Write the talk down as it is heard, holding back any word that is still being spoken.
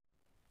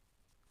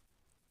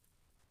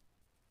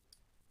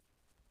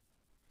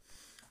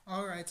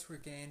All rights were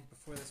gained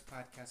before this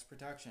podcast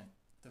production.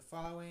 The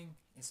following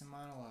is a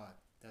monologue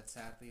that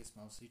sadly is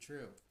mostly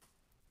true.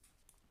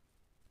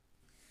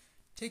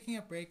 Taking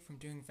a break from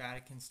doing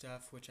Vatican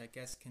stuff, which I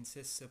guess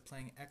consists of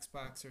playing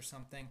Xbox or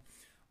something,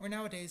 or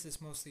nowadays is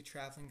mostly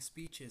traveling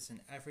speeches in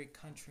every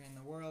country in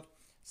the world,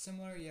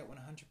 similar yet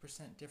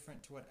 100%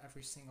 different to what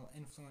every single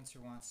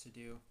influencer wants to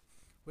do,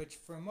 which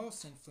for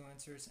most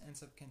influencers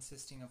ends up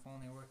consisting of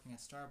only working a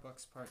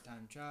Starbucks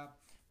part-time job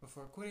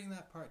before quitting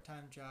that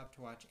part-time job to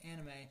watch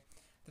anime.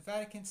 The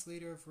Vatican's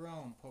leader of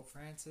Rome, Pope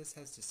Francis,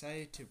 has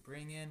decided to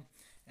bring in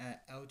an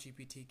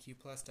LGBTQ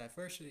plus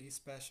diversity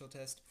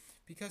specialist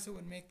because it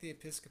would make the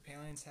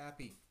Episcopalians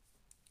happy,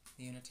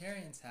 the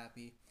Unitarians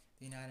happy,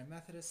 the United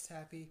Methodists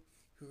happy,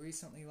 who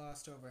recently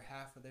lost over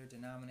half of their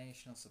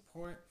denominational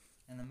support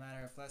in the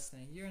matter of less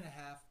than a year and a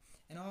half,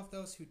 and all of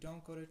those who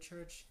don't go to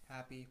church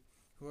happy,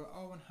 who are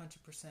all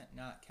 100%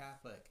 not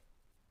Catholic,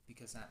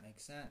 because that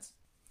makes sense.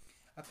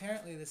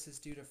 Apparently this is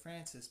due to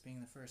Francis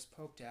being the first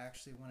pope to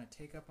actually want to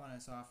take up on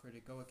his offer to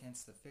go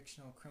against the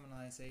fictional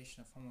criminalization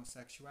of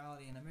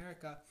homosexuality in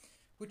America,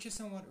 which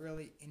isn't what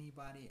really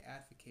anybody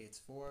advocates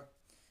for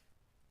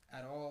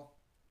at all.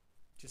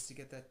 Just to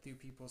get that through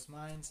people's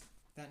minds,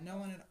 that no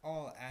one at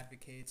all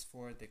advocates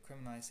for the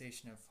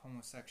criminalization of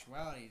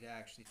homosexuality to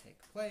actually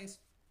take place,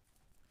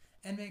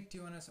 and make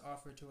do on his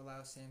offer to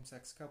allow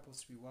same-sex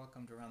couples to be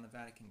welcomed around the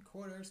Vatican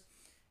quarters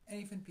and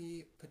even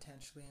be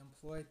potentially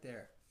employed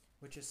there,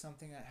 which is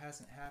something that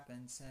hasn't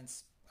happened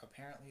since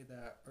apparently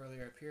the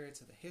earlier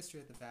periods of the history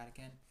of the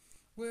Vatican,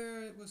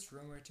 where it was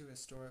rumored to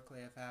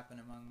historically have happened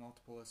among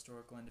multiple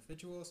historical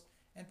individuals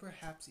and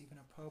perhaps even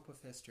a pope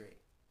of history.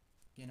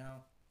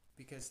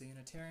 Because the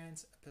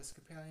Unitarians,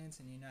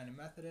 Episcopalians, and United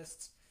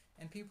Methodists,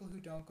 and people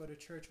who don't go to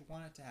church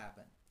want it to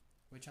happen,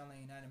 which on the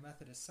United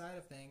Methodist side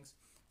of things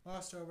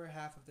lost over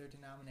half of their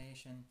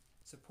denomination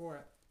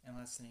support in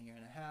less than a year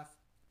and a half,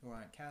 who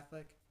aren't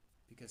Catholic,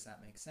 because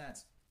that makes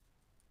sense.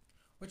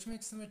 Which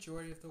makes the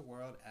majority of the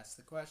world ask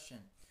the question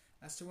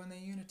as to when the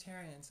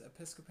Unitarians,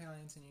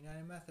 Episcopalians, and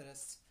United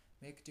Methodists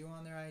make do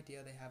on their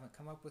idea they haven't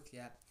come up with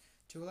yet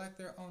to elect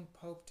their own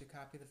pope to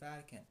copy the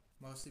Vatican,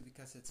 mostly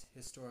because it's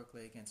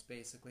historically against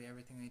basically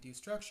everything they do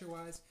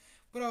structure-wise,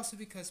 but also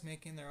because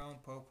making their own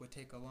pope would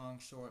take a long,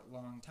 short,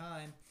 long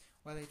time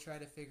while they try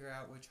to figure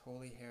out which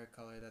holy hair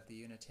color that the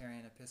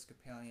Unitarian,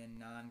 Episcopalian,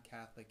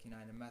 non-Catholic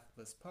United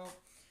Methodist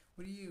pope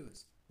would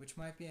use, which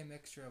might be a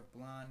mixture of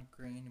blonde,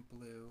 green,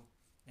 blue,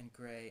 and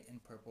gray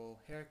and purple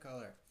hair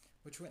color,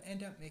 which would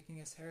end up making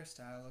his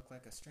hairstyle look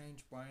like a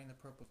strange Barney the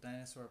Purple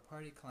Dinosaur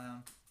party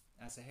clown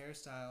as a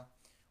hairstyle,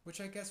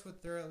 which I guess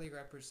would thoroughly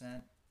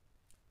represent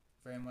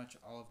very much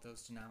all of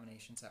those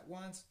denominations at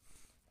once,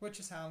 which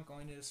is how I'm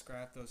going to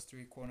describe those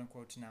three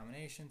quote-unquote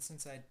denominations,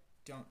 since I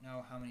don't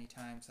know how many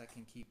times I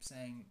can keep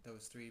saying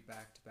those three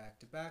back to back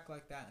to back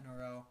like that in a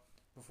row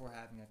before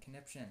having a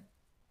conniption.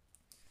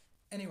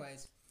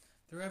 Anyways,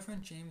 the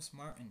Reverend James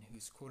Martin,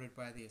 who's quoted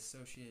by the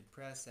Associated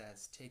Press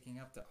as taking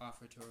up the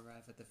offer to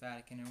arrive at the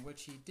Vatican, in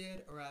which he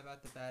did arrive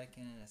at the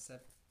Vatican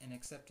and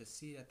accept a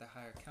seat at the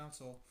higher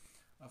council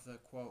of the,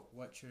 quote,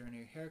 what should our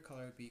new hair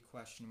color be, ?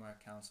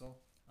 Council,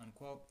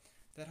 unquote,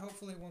 that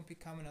hopefully won't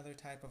become another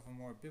type of a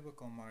more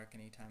biblical mark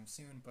anytime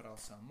soon, but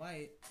also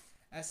might,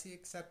 as he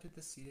accepted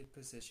the seated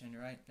position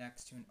right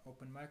next to an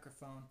open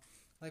microphone,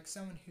 like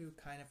someone who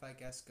kind of, I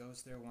guess,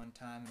 goes there one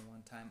time and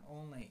one time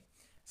only,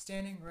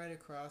 standing right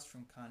across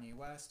from Kanye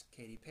West,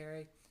 Katy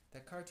Perry, the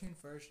cartoon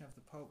version of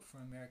the Pope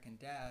from American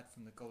Dad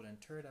from the Golden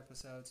Turd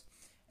episodes,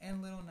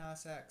 and Lil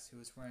Nas X,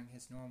 who is wearing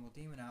his normal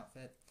demon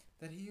outfit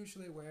that he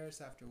usually wears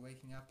after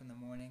waking up in the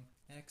morning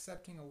and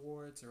accepting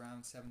awards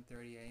around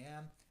 7:30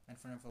 a.m. in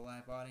front of a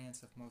live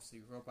audience of mostly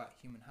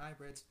robot-human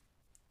hybrids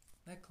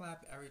that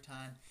clap every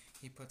time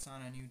he puts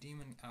on a new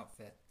demon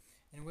outfit,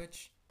 in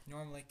which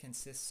normally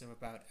consists of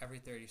about every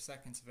 30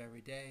 seconds of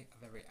every day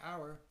of every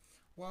hour,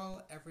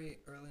 while every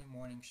early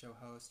morning show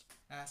host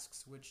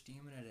asks which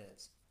demon it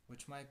is,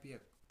 which might be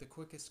the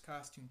quickest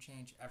costume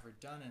change ever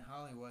done in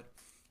Hollywood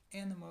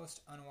and the most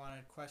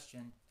unwanted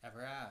question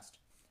ever asked.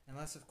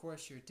 Unless, of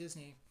course, you're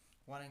Disney,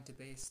 wanting to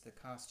base the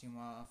costume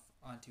off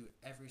onto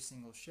every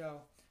single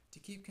show to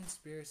keep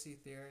conspiracy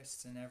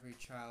theorists and every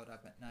child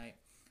up at night,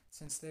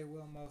 since they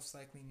will most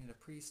likely need a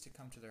priest to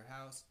come to their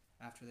house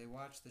after they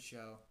watch the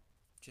show,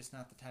 just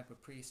not the type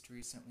of priest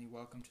recently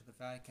welcomed to the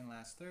Vatican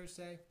last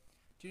Thursday,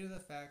 due to the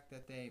fact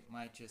that they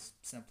might just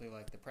simply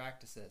like the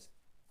practices.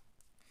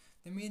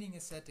 The meeting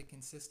is said to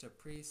consist of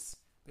priests,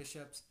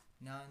 bishops,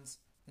 nuns,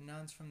 the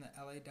nuns from the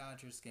LA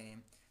Dodgers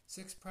game,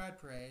 6 pride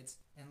parades,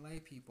 and lay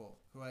people,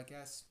 who I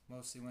guess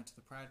mostly went to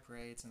the pride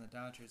parades and the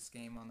Dodgers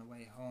game on the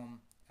way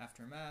home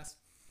after Mass,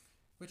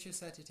 which is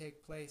set to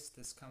take place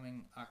this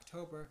coming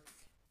October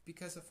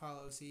because of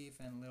Hallows Eve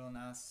and Lil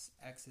Nas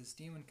X's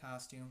demon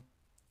costume,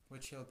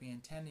 which he'll be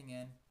intending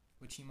in,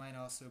 which he might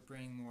also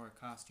bring more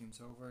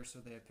costumes over so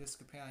the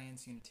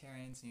Episcopalians,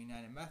 Unitarians, and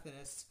United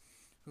Methodists,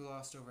 who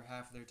lost over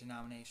half of their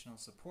denominational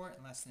support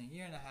in less than a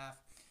year and a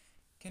half,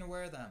 can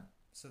wear them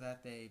so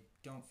that they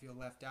don't feel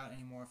left out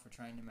anymore for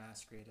trying to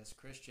masquerade as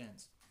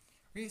Christians.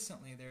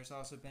 Recently, there's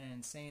also been an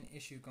insane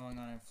issue going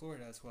on in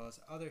Florida as well as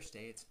other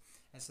states,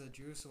 as the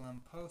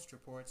Jerusalem Post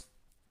reports.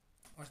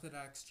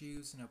 Orthodox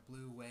Jews in a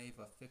blue wave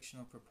of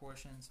fictional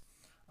proportions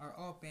are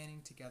all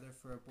banding together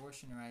for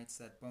abortion rights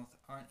that both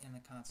aren't in the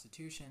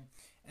Constitution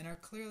and are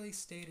clearly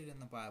stated in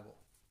the Bible,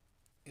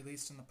 at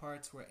least in the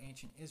parts where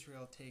ancient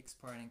Israel takes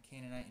part in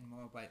Canaanite and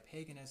Moabite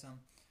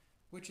paganism,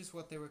 which is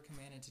what they were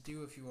commanded to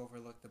do if you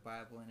overlook the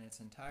Bible in its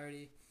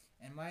entirety,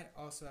 and might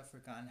also have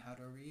forgotten how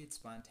to read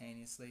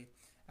spontaneously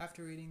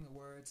after reading the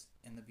words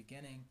in the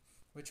beginning,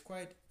 which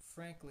quite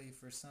frankly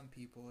for some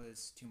people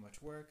is too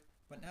much work,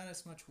 but not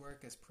as much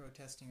work as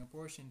protesting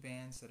abortion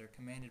bans that are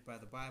commanded by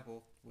the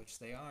Bible, which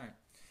they aren't.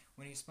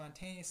 When you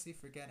spontaneously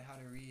forget how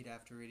to read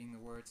after reading the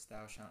words,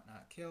 "Thou shalt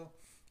not kill,"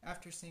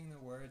 after seeing the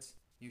words,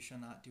 "You shall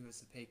not do as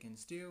the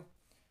pagans do,"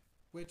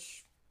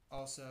 which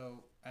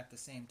also at the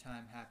same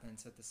time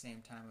happens at the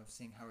same time of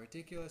seeing how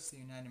ridiculous the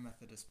United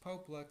Methodist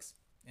Pope looks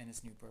in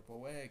his new purple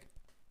wig.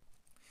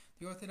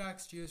 The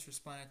Orthodox Jews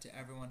responded to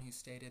everyone who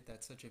stated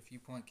that such a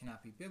viewpoint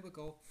cannot be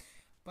biblical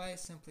by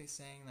simply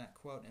saying that,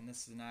 quote, and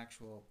this is an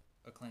actual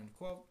acclaimed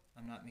quote,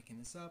 I'm not making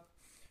this up,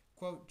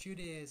 quote,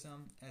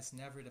 Judaism has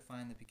never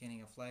defined the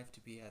beginning of life to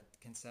be at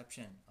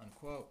conception,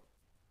 unquote.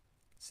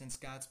 Since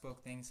God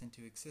spoke things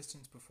into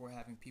existence before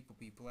having people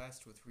be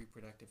blessed with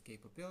reproductive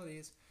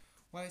capabilities,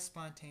 why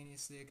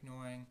spontaneously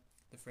ignoring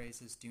the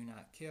phrases "do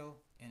not kill"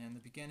 and "in the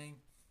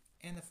beginning,"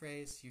 and the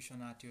phrase "you shall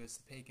not do as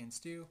the pagans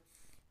do,"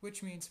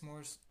 which means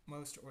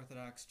most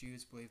Orthodox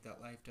Jews believe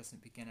that life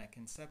doesn't begin at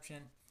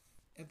conception,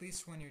 at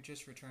least when you're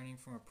just returning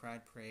from a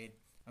pride parade,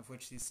 of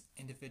which these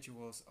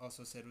individuals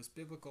also said was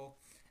biblical,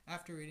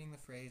 after reading the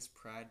phrase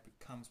 "pride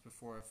comes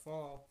before a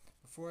fall,"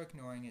 before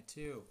ignoring it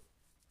too,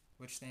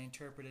 which they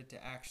interpreted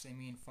to actually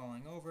mean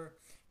falling over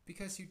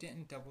because you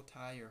didn't double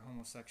tie your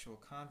homosexual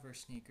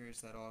Converse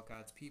sneakers that all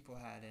God's people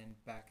had in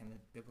back in the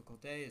biblical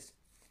days,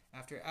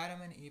 after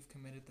Adam and Eve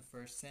committed the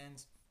first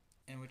sins,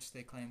 in which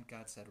they claimed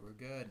God said were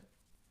good.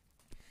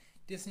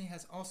 Disney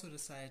has also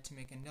decided to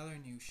make another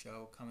new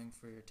show coming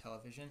for your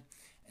television,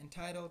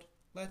 entitled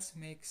Let's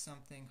Make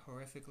Something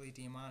Horrifically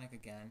Demonic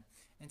Again,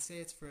 and say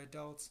it's for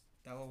adults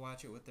that will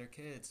watch it with their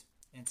kids,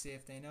 and see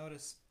if they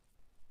notice,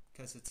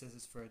 because it says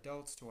it's for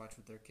adults to watch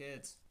with their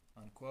kids,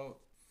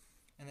 unquote.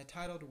 And the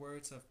titled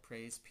words of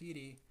praise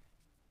Petey,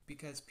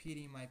 because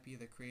Petey might be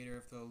the creator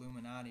of the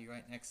Illuminati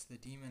right next to the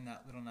demon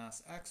that Lil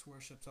Nas X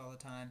worships all the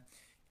time,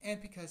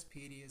 and because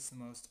Petey is the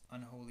most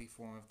unholy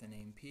form of the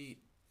name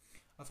Pete.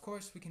 Of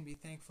course, we can be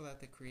thankful that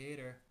the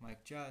creator,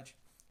 Mike Judge,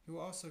 who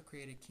also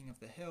created King of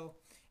the Hill,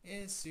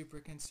 is super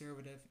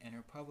conservative and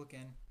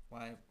Republican,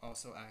 while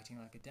also acting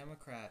like a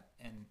Democrat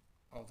in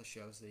all the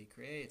shows that he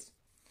creates,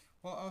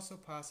 while also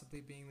possibly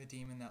being the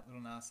demon that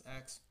Lil Nas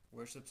X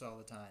worships all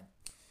the time.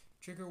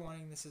 Trigger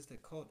warning, this is the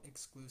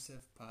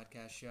cult-exclusive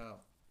podcast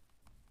show.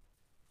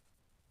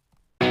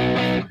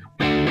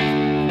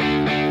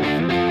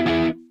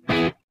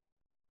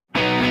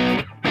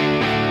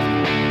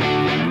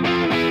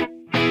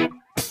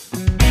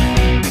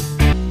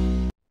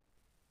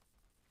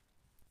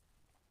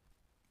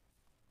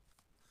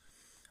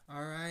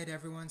 Alright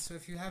everyone, so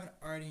if you haven't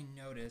already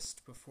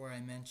noticed before I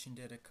mentioned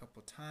it a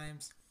couple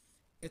times,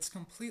 it's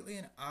completely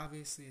and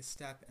obviously a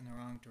step in the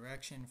wrong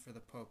direction for the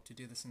Pope to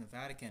do this in the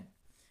Vatican,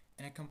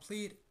 and a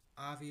complete,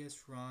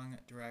 obvious wrong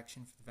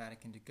direction for the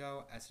Vatican to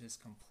go, as it is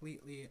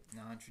completely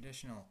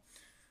non-traditional.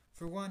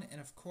 For one,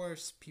 and of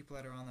course, people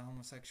that are on the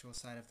homosexual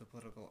side of the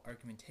political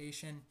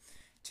argumentation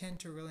tend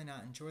to really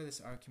not enjoy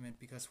this argument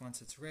because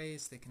once it's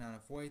raised, they cannot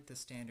avoid the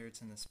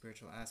standards and the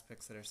spiritual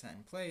aspects that are set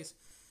in place.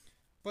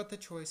 But the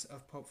choice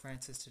of Pope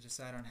Francis to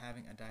decide on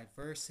having a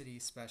diversity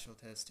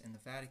specialist in the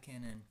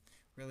Vatican, and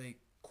really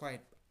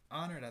quite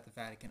honored at the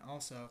Vatican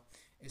also,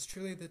 is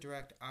truly the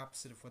direct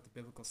opposite of what the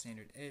biblical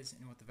standard is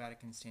and what the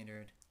Vatican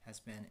standard has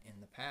been in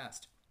the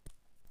past.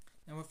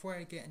 Now, before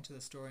I get into the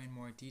story in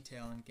more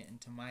detail and get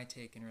into my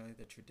take and really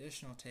the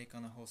traditional take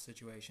on the whole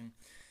situation,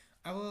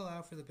 I will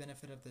allow for the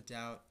benefit of the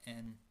doubt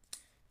and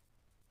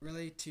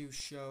really to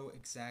show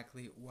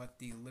exactly what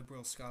the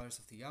liberal scholars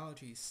of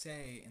theology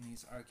say in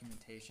these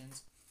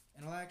argumentations,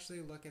 and I'll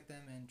actually look at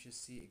them and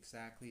just see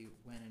exactly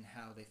when and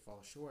how they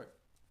fall short.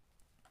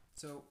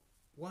 So,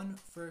 one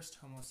first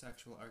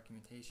homosexual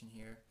argumentation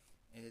here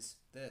is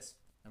this.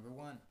 Number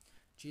one,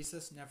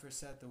 Jesus never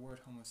said the word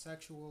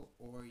homosexual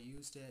or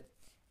used it,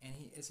 and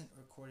he isn't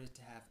recorded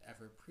to have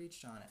ever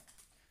preached on it.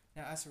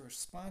 Now, as a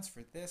response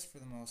for this, for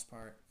the most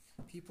part,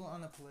 people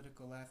on the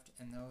political left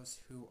and those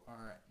who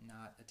are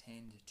not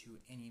attained to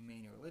any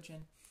main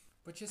religion,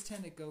 but just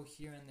tend to go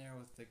here and there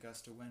with the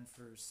gust of wind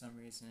for some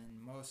reason,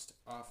 and most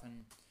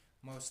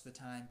of the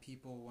time,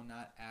 people will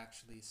not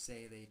actually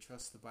say they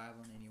trust the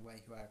Bible in any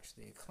way who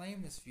actually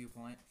acclaim this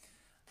viewpoint.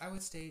 I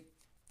would state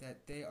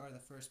that they are the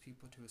first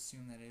people to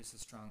assume that it is a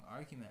strong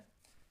argument.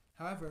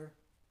 However,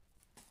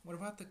 what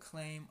about the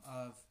claim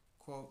of,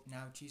 quote,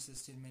 now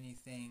Jesus did many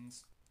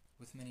things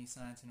with many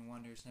signs and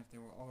wonders, and if they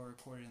were all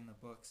recorded in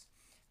the books,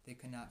 they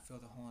could not fill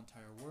the whole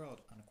entire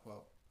world,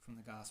 unquote, from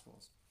the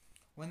Gospels.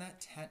 Wouldn't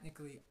that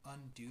technically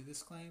undo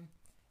this claim?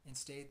 and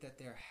state that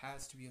there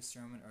has to be a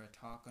sermon or a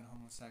talk on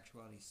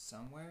homosexuality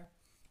somewhere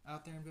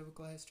out there in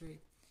biblical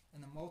history.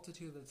 And the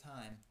multitude of the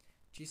time,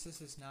 Jesus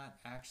is not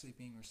actually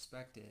being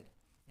respected,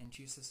 and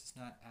Jesus is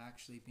not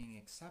actually being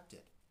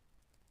accepted.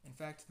 In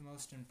fact, the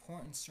most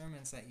important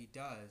sermons that he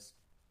does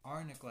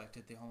are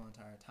neglected the whole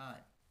entire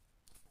time,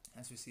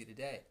 as we see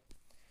today.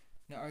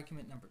 Now,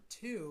 argument number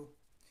 2,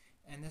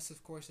 and this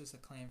of course is a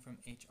claim from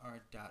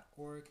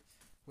hr.org,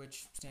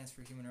 which stands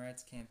for Human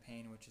Rights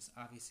Campaign, which is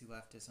obviously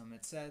leftism.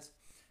 It says,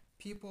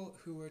 people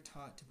who were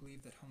taught to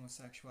believe that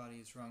homosexuality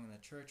is wrong in the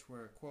church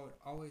were, quote,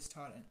 always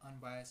taught an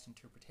unbiased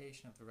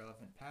interpretation of the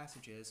relevant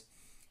passages,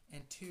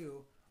 and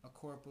 2, a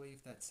core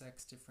belief that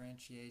sex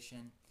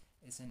differentiation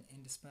is an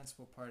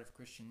indispensable part of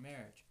Christian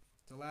marriage,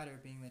 the latter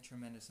being the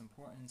tremendous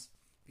importance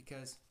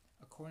because,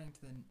 according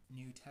to the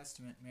New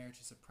Testament, marriage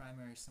is a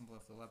primary symbol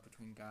of the love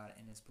between God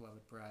and his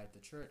beloved bride, the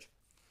church.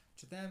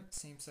 To them,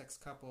 same-sex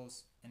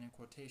couples, and in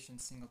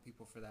quotations, single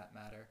people for that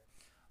matter,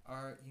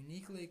 are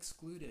uniquely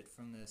excluded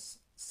from this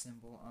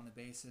symbol on the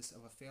basis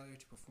of a failure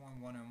to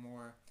perform one or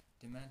more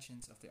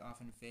dimensions of the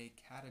often vague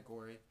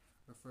category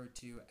referred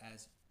to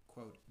as,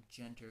 quote,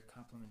 gender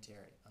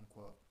complementary,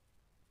 unquote.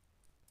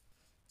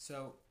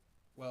 So,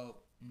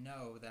 well,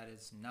 no, that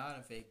is not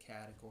a vague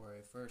category,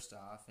 first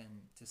off,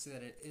 and to say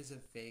that it is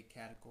a vague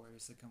category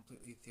is a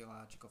completely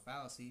theological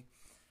fallacy.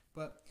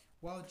 But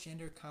while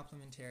gender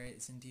complementary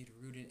is indeed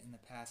rooted in the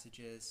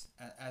passages,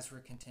 as we're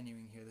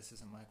continuing here, this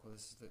isn't my quote,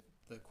 this is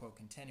the quote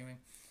continuing.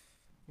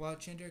 While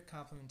gender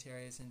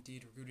complementary is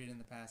indeed rooted in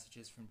the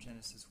passages from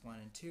Genesis 1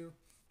 and 2,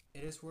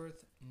 it is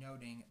worth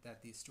noting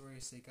that these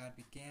stories say God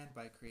began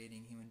by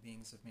creating human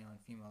beings of male and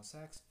female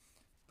sex,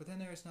 but then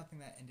there is nothing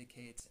that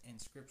indicates in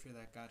Scripture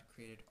that God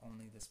created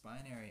only this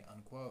binary,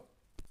 unquote.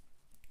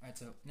 Alright,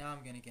 so now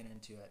I'm going to get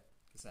into it,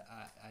 because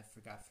I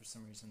forgot for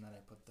some reason that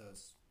I put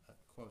those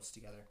quotes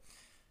together.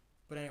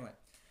 But anyway,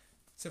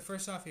 so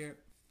first off here,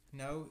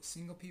 no,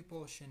 single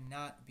people should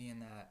not be in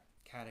that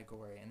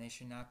category, and they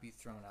should not be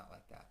thrown out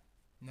like that.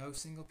 No,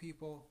 single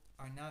people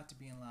are not to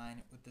be in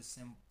line with the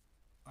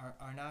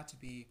are not to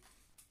be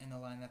in the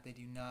line that they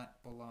do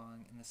not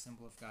belong in the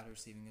symbol of God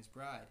receiving his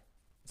bride.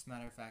 As a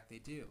matter of fact, they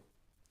do.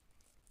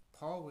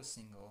 Paul was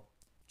single,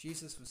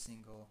 Jesus was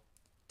single,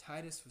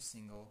 Titus was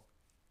single,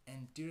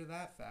 and due to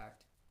that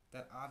fact,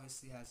 that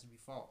obviously has to be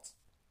false.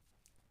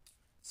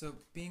 So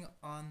being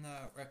on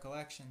the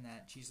recollection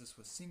that Jesus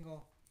was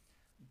single,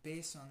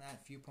 based on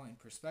that viewpoint and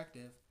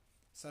perspective,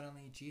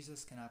 suddenly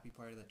Jesus cannot be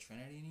part of the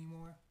Trinity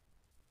anymore?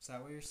 Is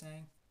that what you're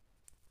saying?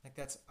 Like,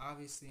 that's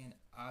obviously an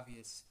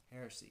obvious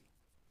heresy.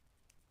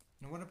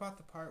 And what about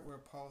the part where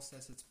Paul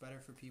says it's better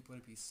for people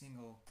to be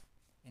single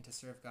and to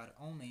serve God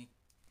only,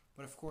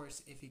 but of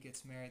course, if he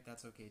gets married,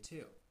 that's okay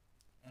too.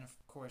 And of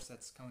course,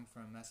 that's coming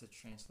from a Message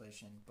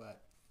translation,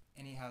 but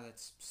anyhow,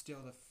 that's still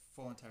the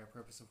full entire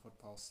purpose of what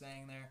Paul's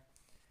saying there.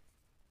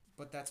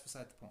 But that's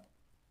beside the point.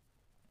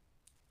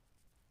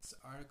 This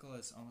article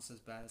is almost as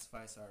bad as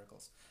Vice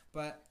articles.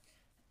 But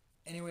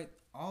anyway,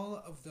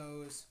 all of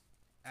those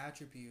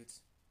attributes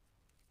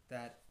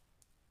that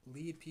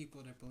lead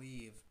people to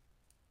believe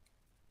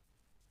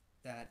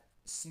that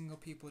single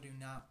people do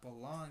not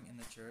belong in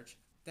the church,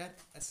 that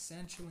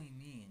essentially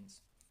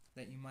means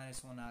that you might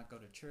as well not go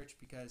to church,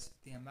 because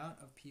the amount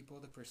of people,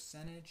 the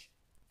percentage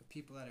of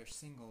people that are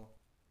single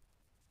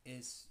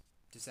is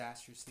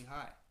disastrously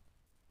high.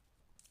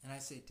 And I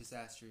say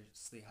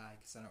disastrously high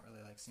because I don't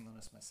really like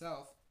singleness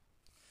myself,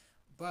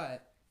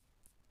 but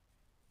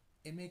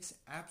it makes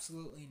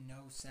absolutely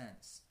no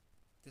sense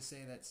to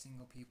say that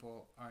single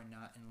people are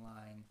not in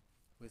line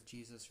with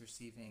Jesus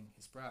receiving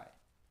his bride,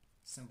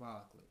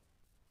 symbolically.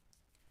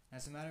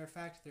 As a matter of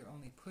fact, they're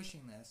only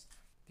pushing this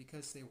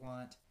because they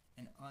want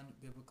an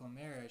unbiblical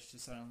marriage to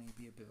suddenly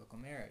be a biblical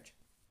marriage.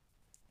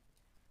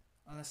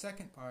 On the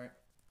second part,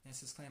 and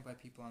this is claimed by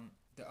people on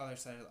the other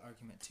side of the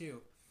argument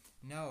too,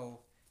 no,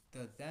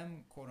 the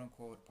them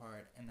quote-unquote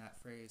part in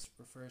that phrase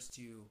refers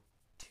to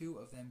two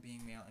of them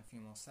being male and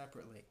female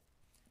separately,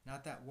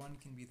 not that one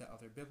can be the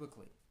other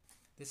biblically.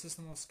 This is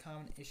the most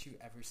common issue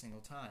every single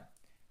time,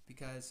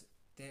 because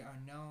they are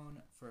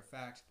known for a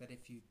fact that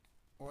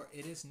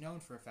it is known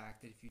for a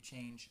fact that if you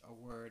change a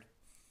word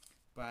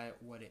by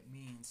what it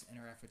means in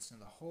a reference to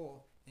the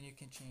whole, then you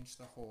can change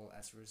the whole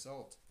as a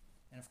result.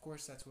 And of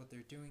course that's what they're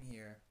doing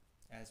here,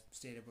 as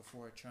stated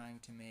before, trying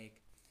to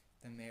make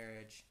the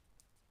marriage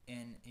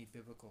in a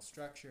biblical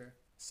structure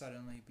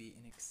suddenly be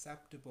an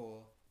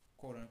acceptable,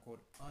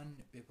 quote-unquote,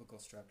 unbiblical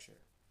structure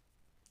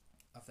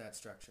of that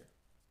structure.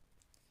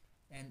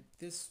 And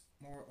this,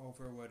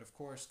 moreover, would of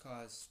course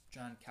cause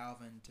John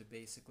Calvin to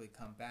basically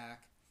come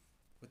back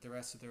with the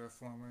rest of the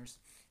reformers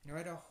and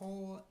write a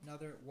whole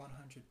another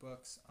 100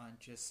 books on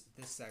just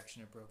this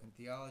section of broken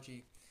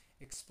theology,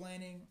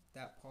 explaining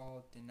that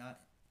Paul did not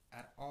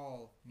at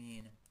all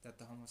mean that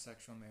the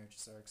homosexual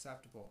marriages are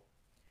acceptable.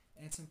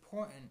 And it's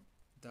important,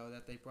 though,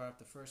 that they brought up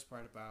the first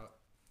part about,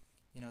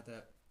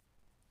 the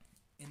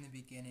in the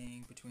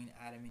beginning between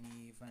Adam and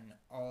Eve, and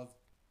all of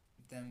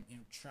them,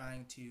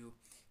 trying to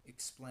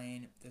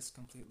explain this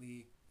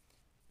completely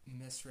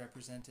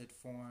misrepresented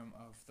form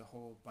of the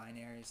whole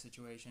binary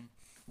situation.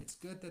 It's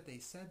good that they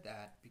said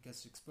that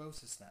because it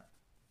exposes them.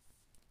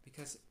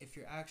 Because if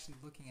you're actually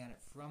looking at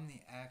it from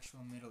the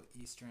actual Middle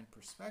Eastern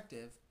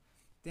perspective,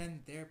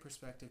 then their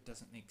perspective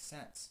doesn't make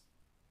sense.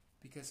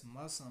 Because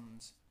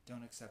Muslims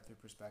don't accept their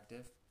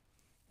perspective,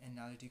 and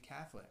neither do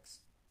Catholics.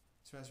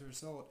 So as a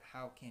result,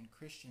 how can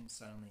Christians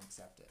suddenly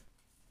accept it?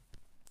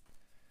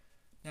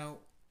 Now,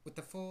 with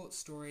the full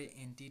story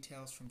and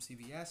details from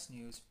CBS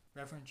News,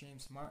 Reverend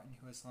James Martin,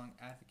 who has long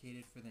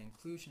advocated for the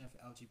inclusion of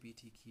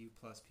LGBTQ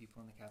plus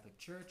people in the Catholic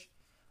Church,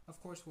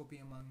 of course will be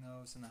among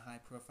those in the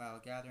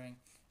high-profile gathering.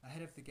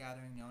 Ahead of the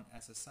gathering known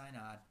as a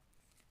synod,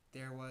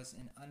 there was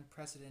an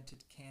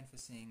unprecedented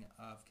canvassing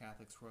of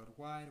Catholics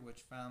worldwide,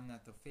 which found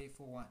that the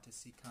faithful want to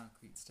see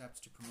concrete steps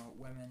to promote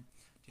women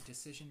to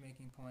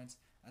decision-making points,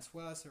 as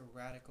well as a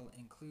radical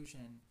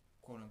inclusion,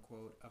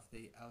 quote-unquote, of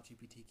the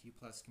LGBTQ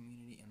plus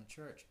community in the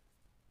church.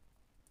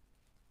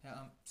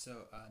 No,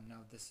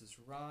 this is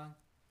wrong,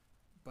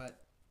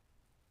 but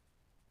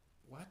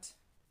what?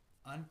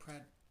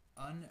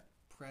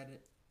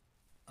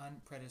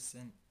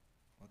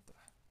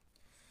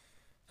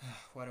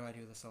 Why do I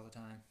do this all the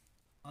time?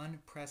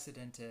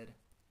 Unprecedented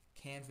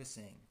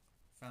canvassing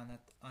found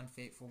that the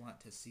unfaithful want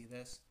to see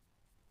this.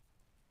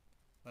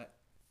 But,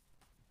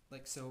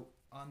 so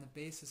on the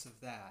basis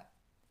of that,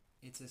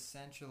 it's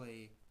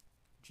essentially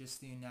just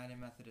the United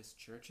Methodist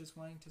churches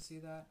wanting to see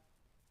that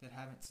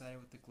haven't sided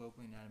with the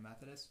Global United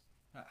Methodists.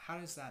 Now, how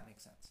does that make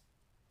sense?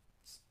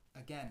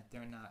 Again,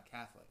 they're not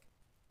Catholic.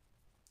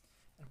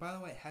 And by the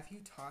way, have you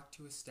talked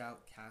to a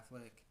stout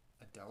Catholic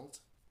adult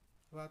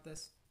about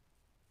this?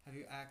 Have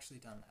you actually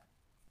done that?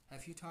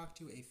 Have you talked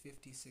to a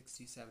 50,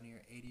 60, 70,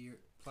 or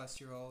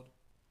 80-plus-year-old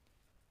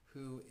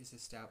who is a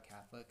stout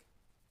Catholic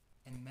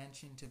and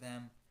mentioned to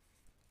them,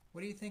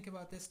 what do you think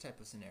about this type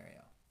of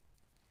scenario?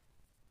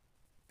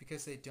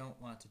 Because they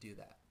don't want to do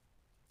that.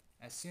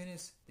 As soon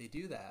as they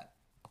do that,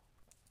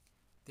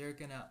 they're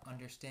going to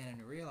understand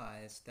and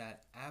realize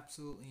that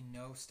absolutely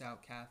no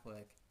stout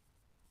Catholic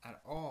at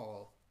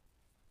all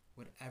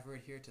would ever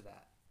adhere to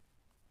that.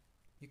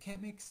 You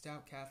can't make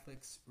stout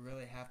Catholics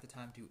really half the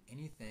time do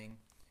anything,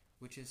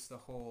 which is the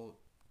whole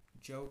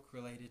joke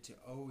related to,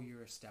 oh,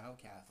 you're a stout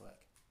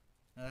Catholic.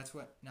 Now that's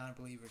what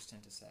non-believers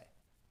tend to say.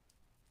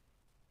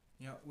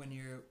 You know, when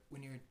you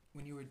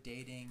were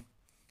dating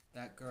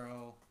that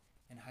girl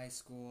in high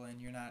school and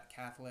you're not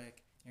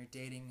Catholic, and you're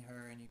dating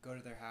her and you go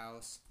to their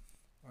house,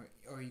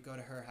 or you go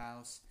to her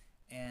house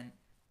and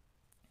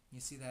you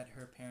see that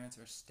her parents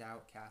are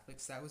stout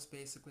Catholics, that was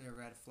basically a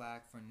red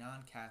flag for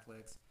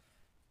non-Catholics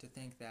to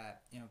think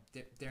that, you know,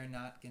 they're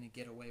not going to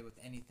get away with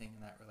anything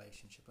in that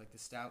relationship. Like, the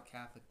stout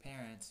Catholic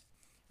parents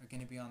are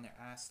going to be on their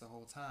ass the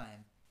whole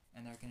time,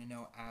 and they're going to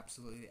know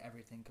absolutely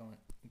everything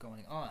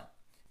going on.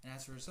 And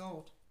as a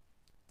result,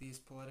 these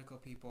political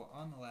people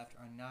on the left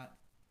are not,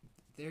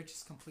 they're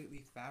just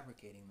completely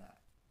fabricating that.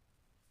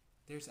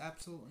 There's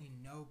absolutely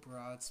no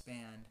broad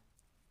span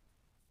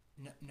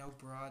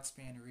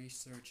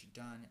research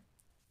done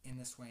in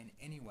this way in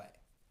any way.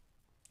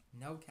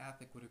 No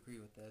Catholic would agree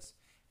with this,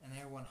 and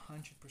they're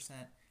 100%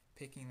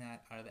 picking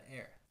that out of the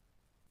air.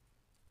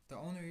 The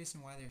only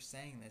reason why they're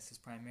saying this is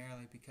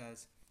primarily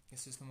because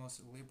this is the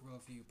most liberal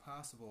view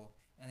possible,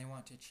 and they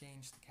want to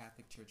change the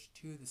Catholic Church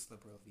to this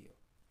liberal view.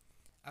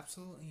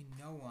 Absolutely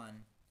no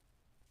one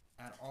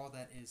at all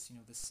that is, you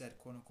know, the said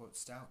quote-unquote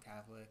stout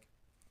Catholic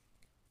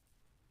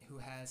who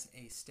has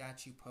a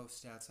statue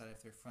posted outside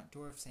of their front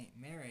door of St.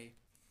 Mary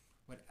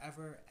would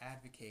ever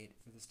advocate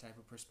for this type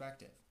of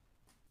perspective.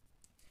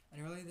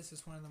 And really, this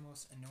is one of the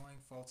most annoying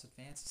false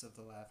advances of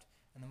the left,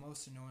 and the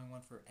most annoying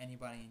one for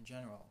anybody in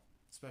general,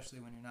 especially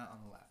when you're not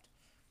on the left.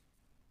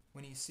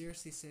 When you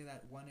seriously say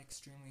that one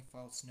extremely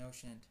false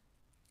notion,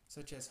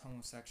 such as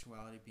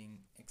homosexuality being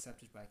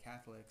accepted by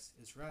Catholics,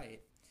 is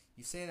right,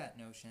 you say that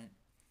notion,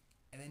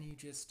 and then you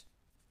just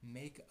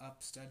make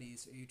up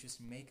studies, or you just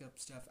make up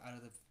stuff out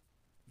of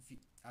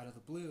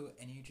the blue,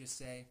 and you just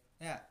say,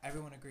 yeah,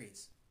 everyone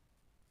agrees.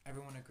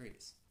 Everyone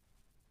agrees.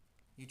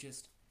 You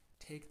just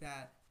take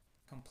that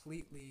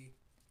completely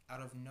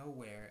out of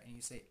nowhere, and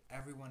you say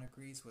everyone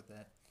agrees with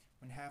it,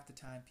 when half the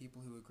time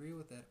people who agree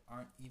with it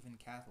aren't even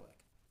Catholic,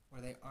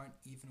 or they aren't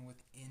even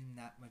within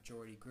that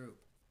majority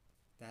group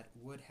that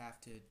would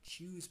have to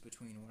choose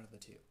between one of the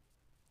two.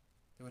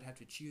 They would have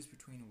to choose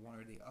between one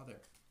or the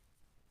other.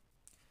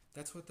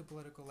 That's what the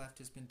political left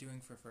has been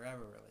doing for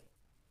forever, really.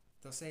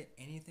 They'll say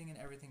anything and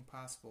everything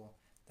possible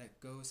that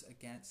goes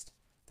against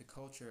the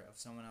culture of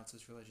someone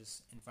else's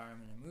religious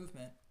environment and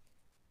movement,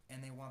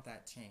 and they want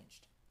that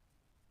changed.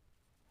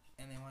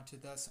 And they want to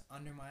thus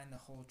undermine the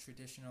whole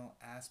traditional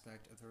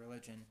aspect of the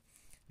religion,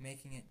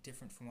 making it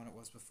different from what it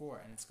was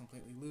before, and it's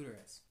completely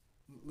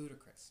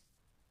ludicrous.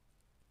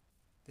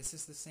 This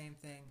is the same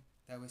thing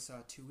that we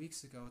saw 2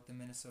 weeks ago at the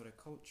Minnesota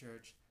Cult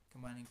Church,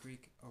 combining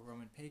Greek or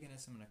Roman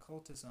paganism and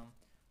occultism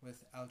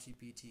with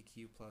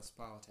LGBTQ plus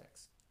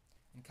politics,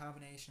 in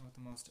combination with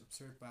the most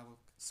absurd Bible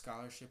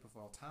scholarship of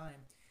all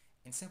time,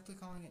 and simply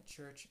calling it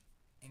church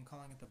and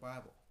calling it the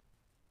Bible.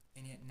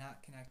 and yet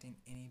not connecting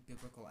any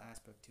biblical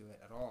aspect to it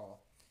at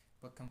all,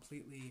 but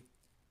completely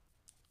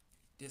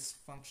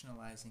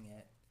dysfunctionalizing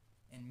it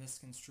and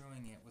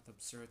misconstruing it with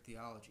absurd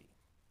theology.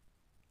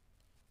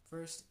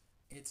 First,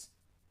 it's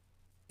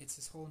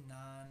this whole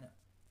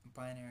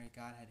non-binary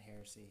Godhead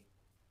heresy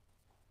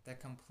that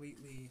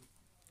completely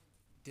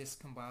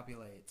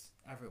discombobulates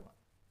everyone.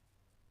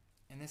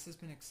 And this has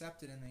been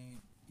accepted in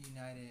the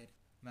United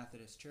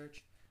Methodist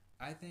Church.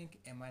 I think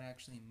it might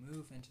actually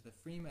move into the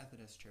Free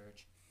Methodist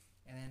Church,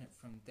 and then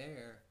from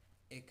there,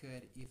 it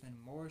could even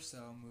more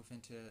so move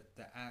into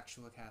the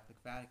actual Catholic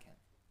Vatican.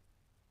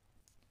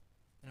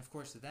 And of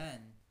course, then,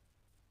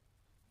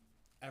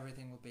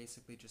 everything will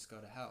basically just go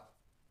to hell.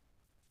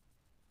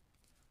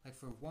 Like,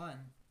 for one,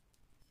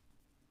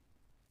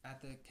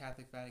 at the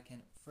Catholic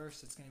Vatican,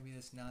 first it's going to be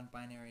this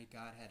non-binary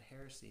Godhead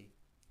heresy.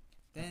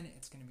 Then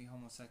it's going to be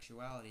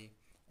homosexuality,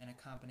 and a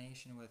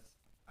combination with,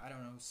 I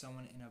don't know,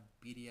 someone in a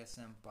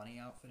BDSM bunny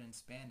outfit and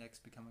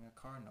spandex becoming a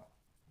cardinal.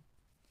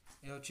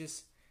 It'll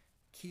just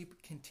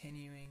keep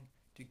continuing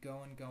to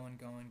go and go and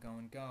go and go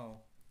and go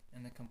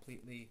in the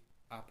completely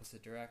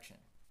opposite direction.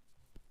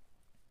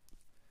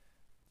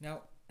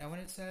 Now when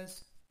it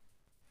says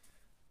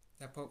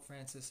that Pope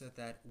Francis said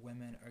that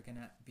women are going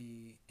to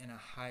be in a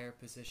higher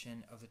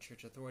position of the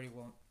church authority,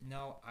 well,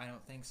 no, I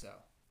don't think so.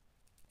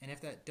 And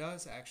if that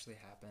does actually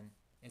happen,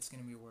 it's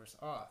going to be worse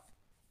off.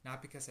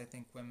 Not because I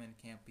think women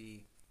can't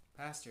be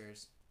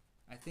pastors.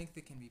 I think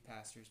they can be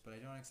pastors, but I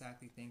don't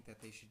exactly think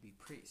that they should be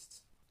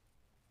priests.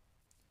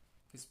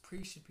 Because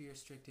priests should be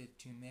restricted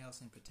to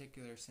males in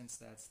particular, since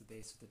that's the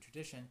base of the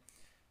tradition.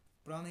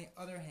 But on the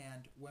other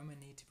hand, women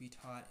need to be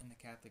taught in the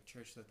Catholic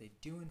Church that they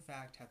do in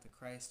fact have the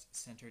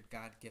Christ-centered,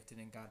 God-gifted,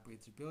 and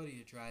God-breathed ability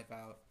to drive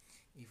out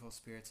evil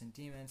spirits and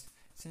demons,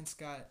 since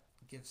God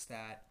gives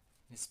that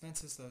and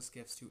dispenses those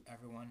gifts to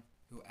everyone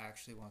who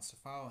actually wants to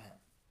follow him.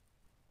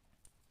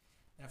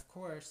 And of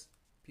course,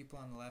 people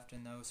on the left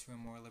and those who are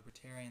more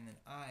libertarian than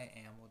I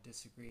am will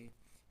disagree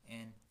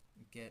and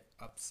get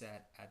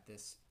upset at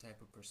this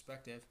type of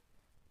perspective.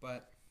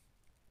 But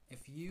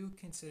if you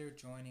consider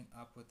joining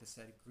up with the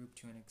said group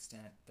to an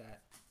extent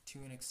that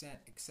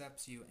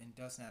accepts you and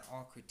does not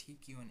all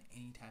critique you in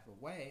any type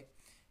of way,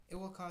 it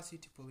will cause you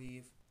to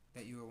believe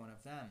that you are one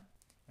of them.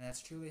 And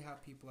that's truly how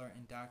people are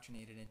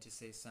indoctrinated into,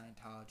 say,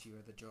 Scientology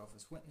or the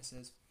Jehovah's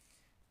Witnesses.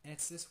 And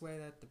it's this way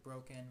that the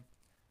broken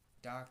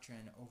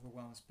doctrine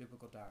overwhelms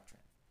biblical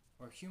doctrine,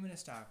 or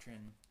humanist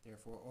doctrine,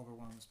 therefore,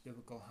 overwhelms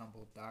biblical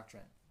humble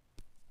doctrine.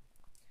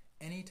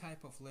 Any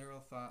type of literal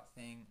thought,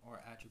 thing,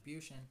 or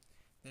attribution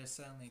that is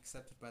suddenly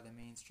accepted by the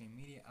mainstream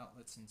media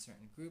outlets in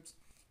certain groups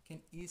can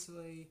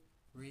easily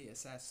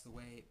reassess the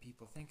way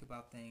people think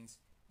about things,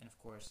 and of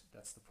course,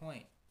 that's the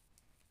point.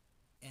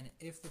 And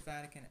if the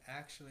Vatican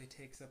actually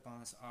takes up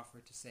on this offer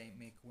to, say,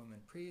 make women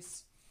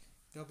priests,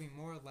 they'll be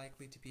more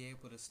likely to be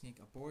able to sneak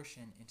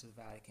abortion into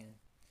the Vatican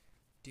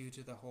due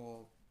to the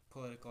whole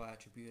political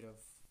attribute of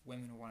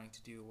women wanting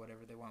to do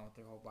whatever they want with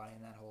their whole body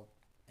and that whole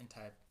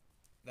entire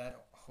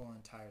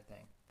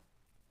thing.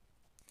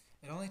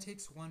 It only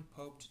takes one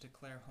pope to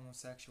declare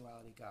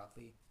homosexuality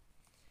godly,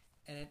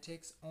 and it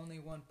takes only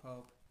one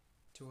pope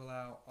to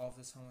allow all of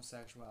this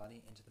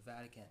homosexuality into the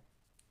Vatican.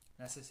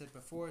 And as I said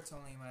before, it's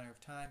only a matter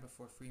of time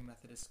before Free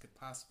Methodists could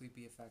possibly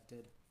be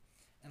affected,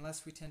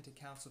 unless we tend to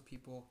counsel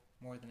people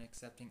more than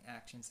accepting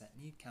actions that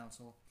need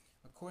counsel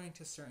according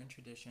to certain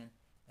tradition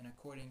and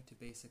according to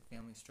basic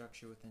family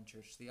structure within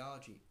church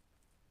theology.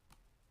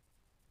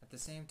 At the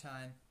same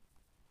time,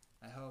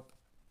 I hope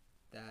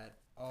that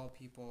all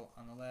people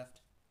on the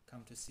left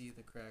come to see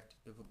the correct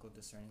biblical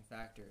discerning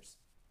factors.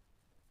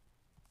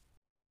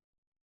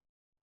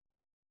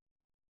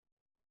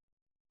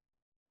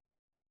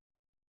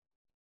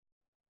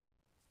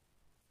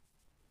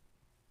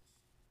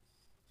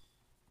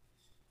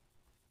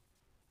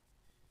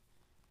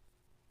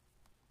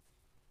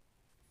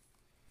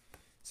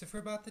 So for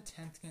about the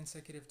 10th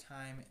consecutive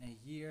time in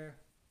a year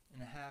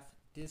and a half,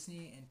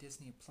 Disney and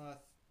Disney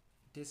Plus,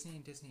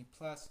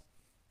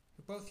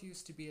 who both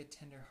used to be a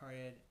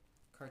tender-hearted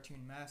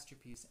cartoon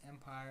masterpiece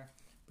empire,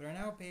 but are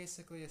now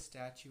basically a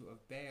statue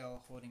of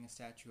Baal holding a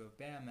statue of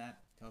Baphomet,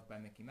 held by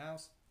Mickey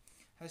Mouse,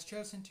 has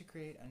chosen to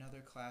create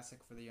another classic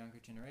for the younger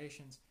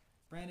generations,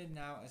 branded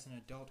now as an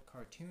adult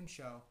cartoon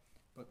show,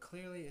 but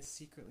clearly is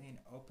secretly and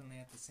openly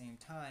at the same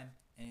time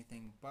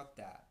anything but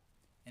that.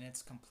 And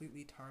it's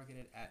completely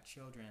targeted at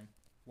children,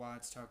 while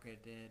it's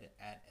targeted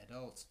at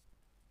adults.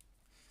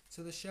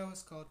 So the show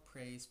is called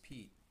Praise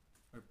Pete,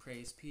 or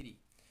Praise Petey,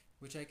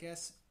 which I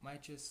guess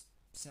might just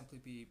simply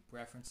be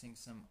referencing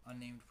some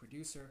unnamed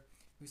producer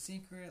who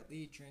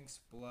secretly drinks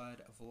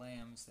blood of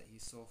lambs that he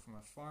stole from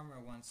a farmer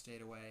one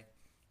state away,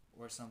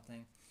 or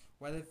something,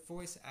 while the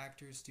voice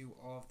actors do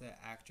all of the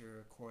actor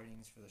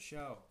recordings for the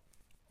show.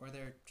 Or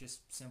they're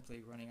just simply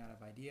running out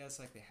of ideas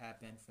like they have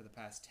been for the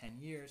past 10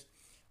 years,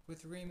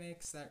 with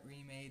remakes that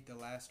remade the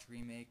last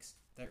remakes,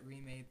 that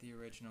remade the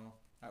original,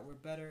 that were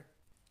better,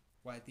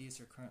 why these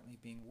are currently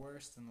being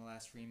worse than the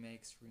last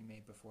remakes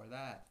remade before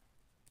that.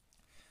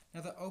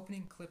 Now the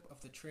opening clip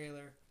of the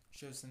trailer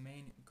shows the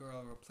main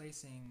girl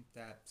replacing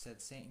that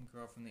said Satan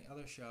girl from the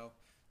other show,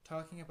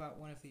 talking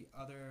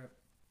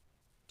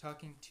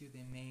to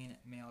the main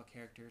male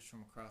characters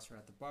from across her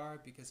at the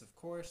bar, because of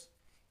course,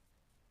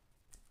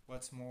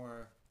 what's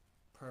more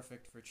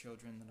perfect for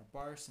children than a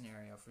bar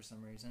scenario for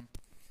some reason.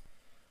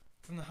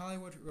 From the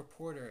Hollywood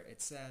Reporter,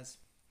 it says,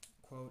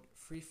 quote,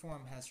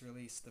 Freeform has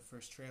released the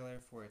first trailer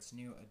for its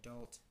new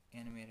adult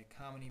animated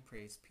comedy,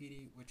 Praise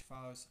Petey, which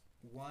follows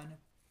one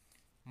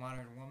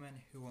modern woman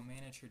who will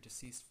manage her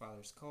deceased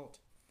father's cult.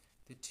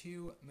 The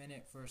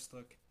 2-minute first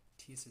look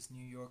teases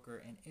New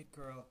Yorker and it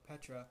girl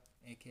Petra,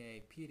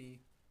 aka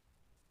Petey,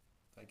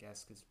 I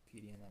guess because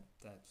Petey and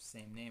that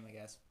same name, I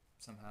guess,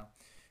 somehow,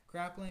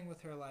 grappling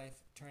with her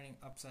life turning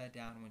upside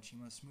down when she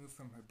must move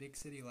from her big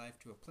city life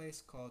to a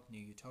place called New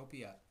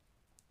Utopia.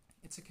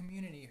 It's a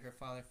community her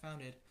father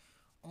founded,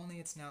 only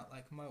it's not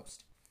like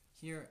most.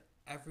 Here,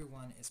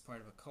 everyone is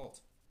part of a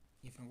cult.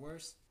 Even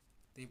worse,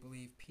 they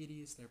believe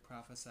Petey is their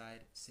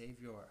prophesied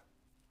savior,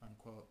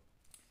 unquote.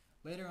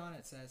 Later on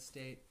it says,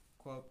 state,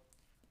 quote,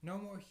 no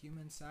more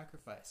human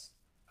sacrifice.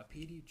 A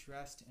Petey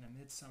dressed in a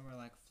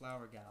midsummer-like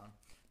flower gown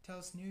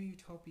tells New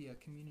Utopia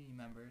community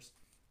members,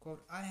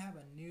 quote, I have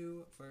a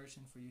new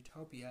version for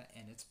Utopia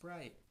and it's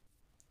bright,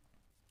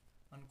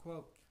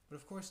 unquote. But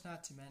of course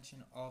not to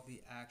mention all of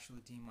the actual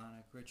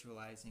demonic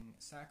ritualizing,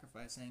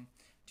 sacrificing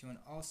to an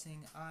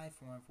all-seeing eye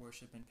form of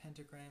worship and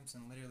pentagrams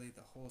and literally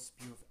the whole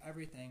spew of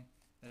everything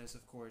that is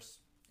of course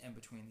in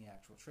between the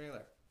actual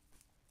trailer.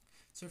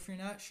 So if you're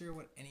not sure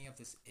what any of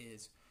this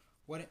is,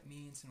 what it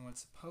means and what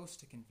it's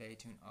supposed to convey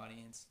to an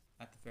audience,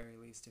 at the very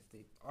least if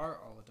they are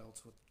all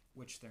adults,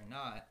 which they're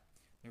not,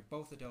 they're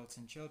both adults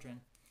and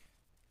children,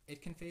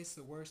 it conveys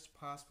the worst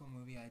possible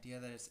movie idea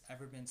that has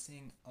ever been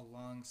seen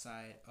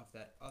alongside of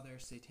that other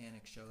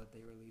satanic show that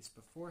they released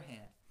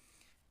beforehand.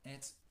 And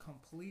it's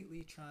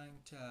completely trying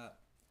to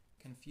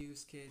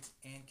confuse kids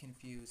and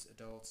confuse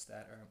adults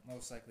that are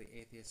most likely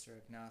atheists or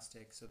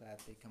agnostic so that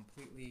they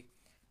completely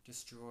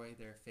destroy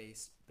their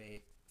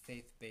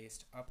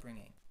faith-based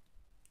upbringing.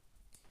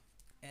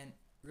 And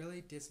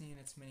really, Disney and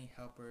its many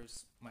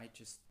helpers might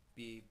just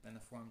be in the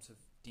forms of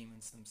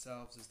demons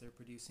themselves as they're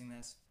producing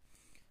this.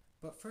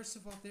 But first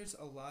of all, there's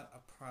a lot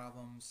of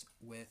problems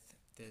with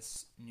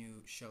this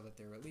new show that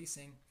they're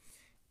releasing,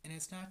 and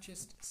it's not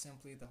just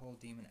simply the whole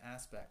demon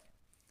aspect.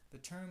 The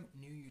term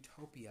New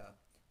Utopia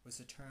was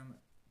a term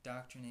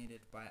doctrinated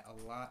by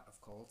a lot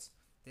of cults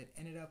that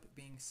ended up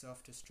being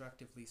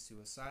self-destructively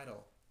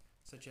suicidal,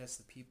 such as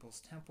the People's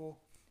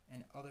Temple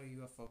and other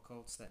UFO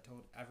cults that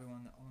told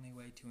everyone the only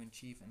way to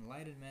achieve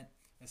enlightenment,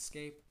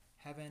 escape,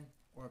 heaven,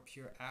 or a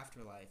pure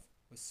afterlife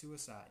was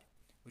suicide,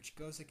 which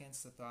goes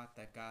against the thought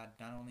that God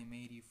not only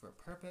made you for a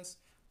purpose,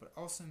 but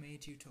also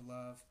made you to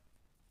love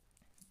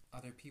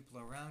other people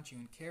around you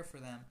and care for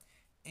them,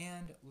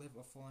 and live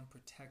a full and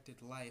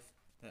protected life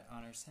that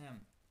honors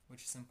Him,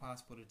 which is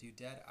impossible to do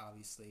dead,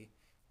 obviously,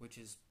 which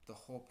is the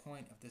whole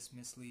point of this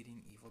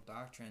misleading evil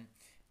doctrine.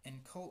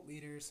 And cult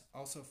leaders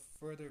also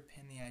further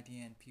pin the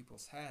idea in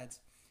people's heads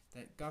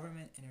that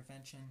government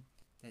intervention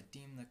that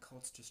deem the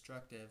cults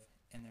destructive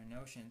and their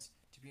notions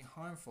to be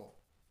harmful,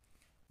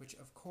 which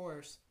of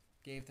course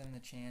gave them the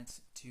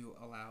chance to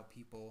allow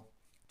people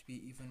to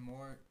be even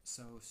more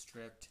so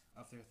stripped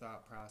of their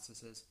thought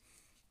processes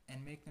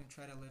and make them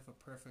try to live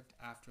a perfect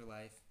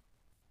afterlife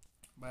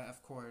by,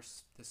 of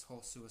course, this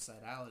whole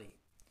suicidality.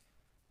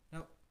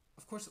 Now,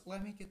 of course,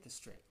 let me get this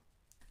straight.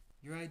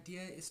 Your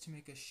idea is to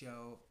make a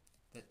show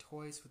that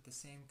toys with the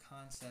same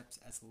concepts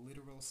as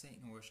literal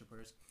Satan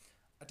worshippers,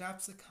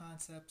 adopts the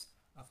concepts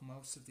of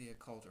most of the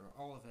occult, or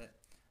all of it,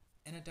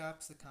 and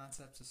adopts the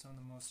concepts of some of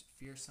the most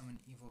fearsome and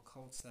evil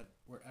cults that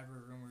were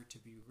ever rumored to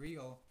be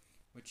real,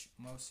 which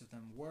most of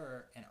them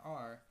were and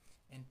are,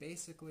 and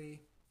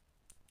basically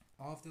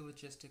all of the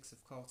logistics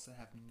of cults that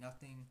have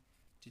nothing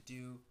to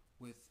do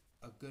with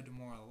a good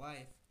moral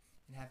life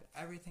and have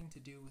everything to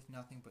do with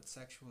nothing but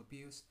sexual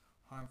abuse,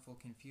 harmful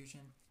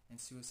confusion, and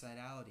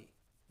suicidality,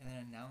 and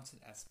then announce it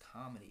as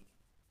comedy.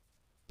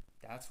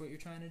 That's what you're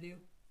trying to do?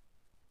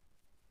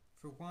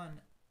 For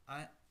one,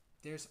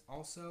 there's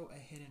also a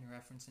hidden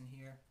reference in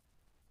here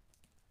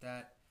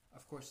that,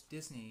 of course,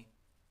 Disney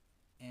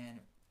and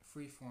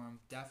Freeform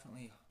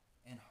definitely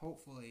and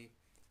hopefully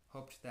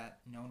hoped that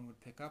no one would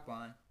pick up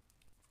on.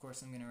 Of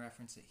course, I'm going to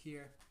reference it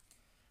here.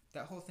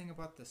 That whole thing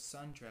about the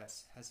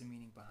sundress has a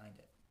meaning behind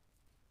it.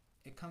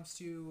 It comes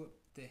to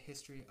the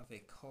history of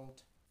a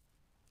cult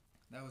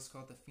that was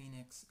called the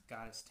Phoenix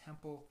Goddess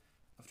Temple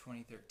of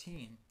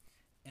 2013,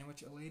 in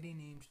which a lady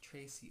named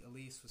Tracy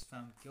Elise was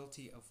found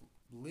guilty of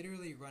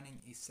literally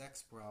running a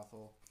sex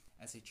brothel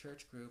as a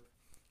church group,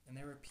 and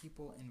there were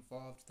people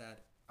involved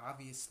that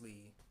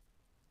obviously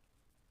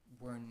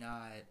were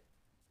not,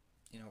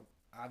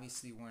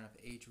 obviously weren't of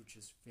age, which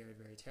is very,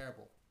 very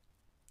terrible.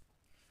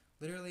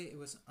 Literally, it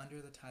was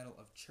under the title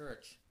of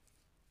church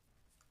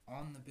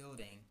on the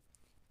building,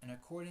 and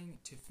according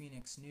to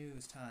Phoenix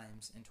News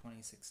Times in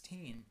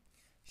 2016,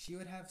 she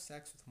would have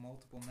sex with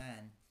multiple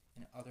men,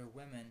 and other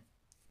women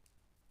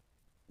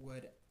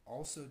would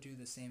also do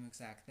the same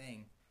exact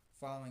thing,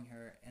 following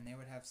her, and they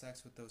would have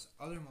sex with those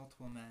other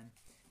multiple men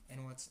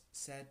in what's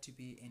said to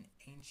be an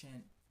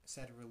ancient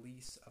said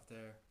release of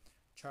their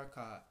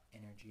charka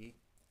energy,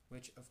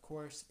 which of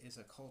course is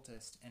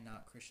occultist and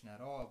not Christian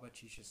at all, but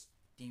she's just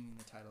deeming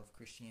the title of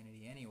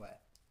Christianity anyway,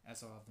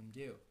 as all of them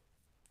do.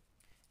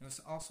 It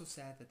was also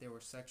said that there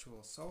were sexual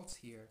assaults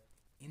here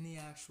in the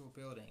actual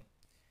building,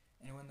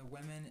 and when the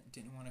women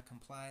didn't want to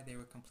comply, they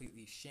were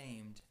completely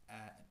shamed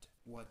at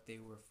what they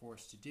were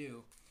forced to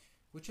do,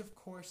 which of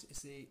course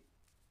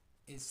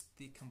is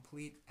the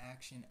complete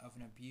action of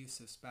an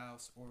abusive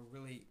spouse, or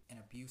really an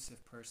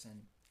abusive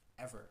person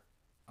ever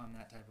on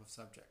that type of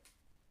subject.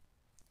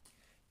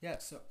 Yeah,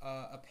 so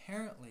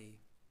apparently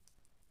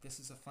this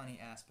is a funny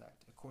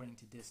aspect, according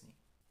to Disney,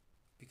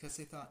 because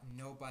they thought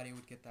nobody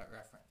would get that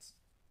reference.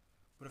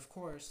 But of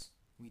course,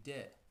 we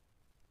did.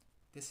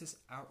 This is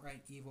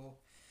outright evil.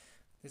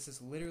 This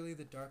is literally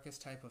the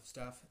darkest type of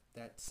stuff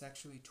that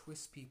sexually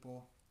twists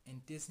people,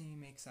 and Disney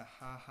makes a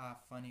ha-ha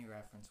funny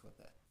reference with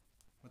it,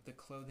 with the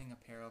clothing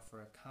apparel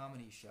for a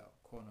comedy show,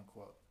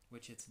 quote-unquote,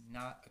 which it's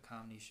not a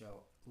comedy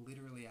show,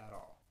 literally at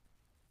all.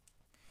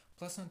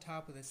 Plus, on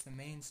top of this, the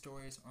main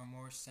stories are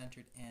more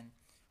centered in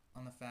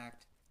on the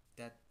fact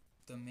that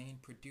the main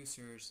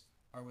producers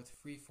are with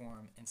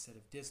Freeform instead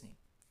of Disney.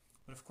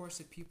 But of course,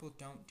 if people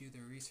don't do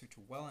their research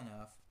well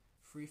enough,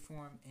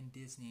 Freeform and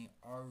Disney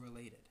are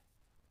related.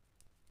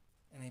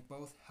 And they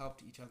both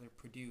helped each other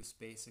produce,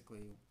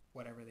 basically,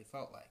 whatever they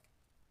felt like.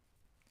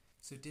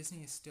 So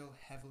Disney is still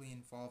heavily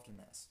involved in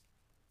this.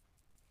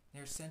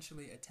 They're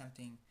essentially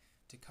attempting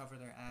to cover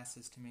their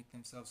asses to make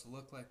themselves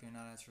look like they're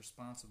not as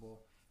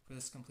responsible for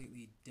this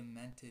completely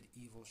demented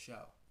evil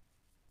show.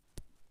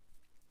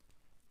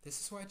 This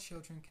is why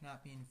children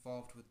cannot be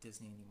involved with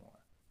Disney anymore.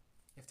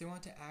 If they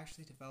want to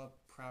actually develop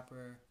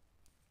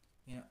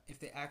if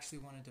they actually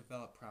want to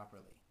develop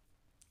properly.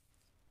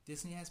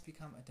 Disney has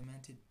become a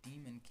demented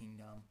demon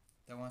kingdom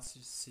that wants to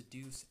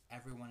seduce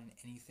everyone and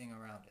anything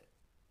around it.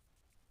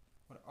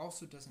 What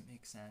also doesn't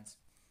make sense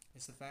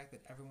is the fact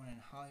that everyone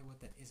in Hollywood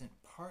that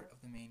isn't part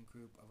of the main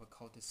group of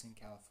occultists in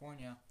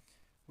California,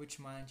 which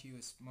mind you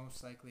is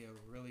most likely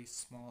a really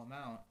small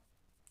amount,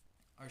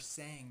 are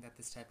saying that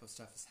this type of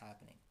stuff is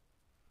happening,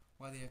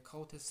 while the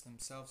occultists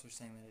themselves are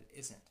saying that it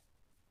isn't.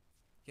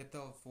 Yet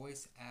they'll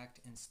voice act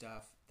in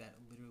stuff that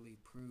literally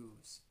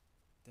proves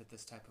that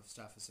this type of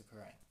stuff is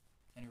occurring,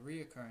 and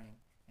reoccurring,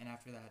 and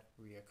after that,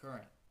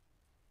 reoccurring.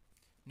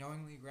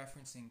 Knowingly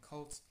referencing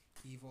cults,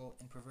 evil,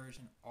 and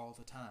perversion all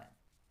the time.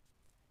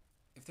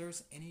 If there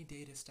was any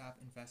day to stop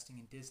investing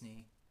in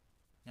Disney,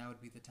 now would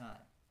be the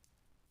time.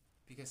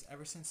 Because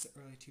ever since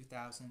the early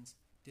 2000s,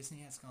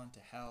 Disney has gone to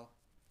hell,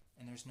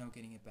 and there's no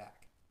getting it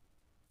back.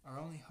 Our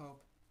only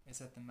hope is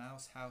that the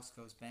Mouse House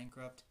goes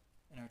bankrupt,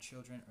 and our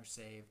children are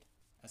saved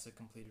as a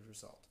completed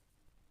result.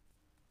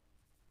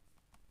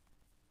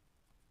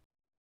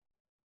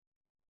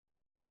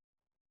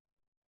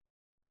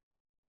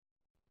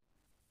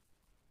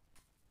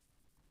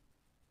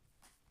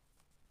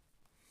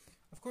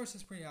 Of course,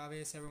 it's pretty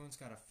obvious everyone's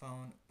got a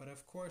phone, but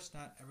of course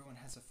not everyone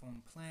has a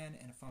phone plan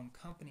and a phone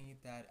company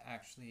that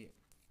actually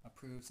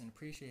approves and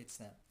appreciates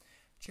them.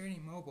 Charity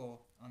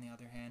Mobile, on the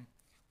other hand,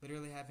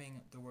 literally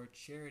having the word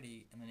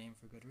charity in the name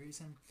for good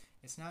reason,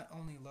 it's not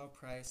only low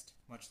priced,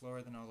 much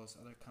lower than all those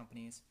other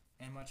companies,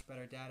 and much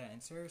better data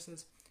and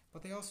services,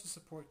 but they also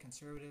support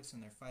conservatives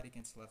in their fight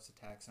against the left's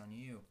attacks on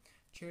you.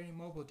 Charity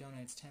Mobile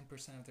donates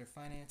 10% of their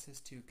finances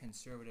to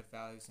conservative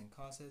values and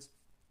causes,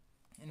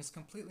 and is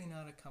completely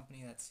not a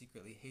company that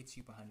secretly hates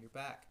you behind your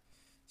back.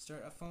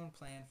 Start a phone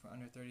plan for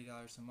under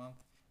 $30 a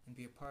month and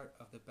be a part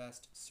of the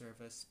best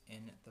service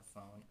in the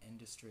phone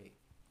industry.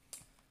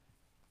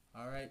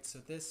 Alright, so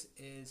this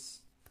is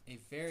a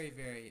very,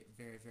 very,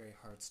 very, very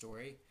hard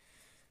story.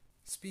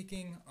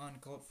 Speaking on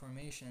cult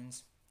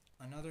formations,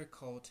 another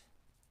cult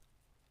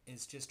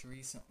is just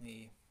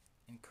recently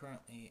and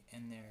currently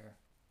in their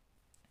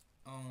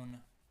own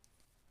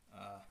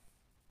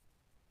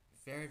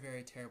very,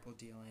 very terrible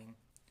dealing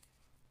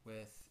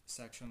with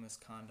sexual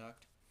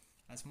misconduct,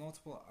 as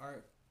multiple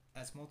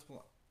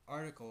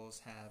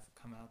articles have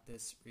come out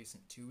this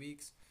recent 2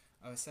 weeks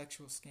of a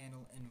sexual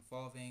scandal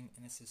involving,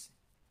 and this is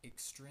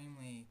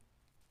extremely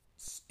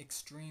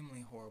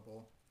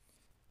horrible,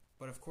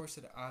 but of course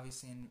it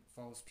obviously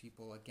involves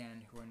people,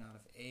 again, who are not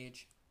of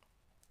age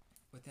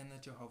within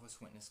the Jehovah's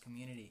Witness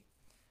community.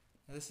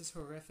 Now this is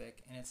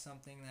horrific, and it's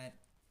something that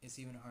is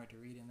even hard to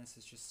read, and this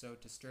is just so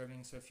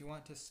disturbing. So if you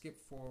want to skip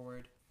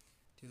forward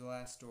to the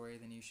last story,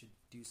 then you should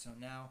do so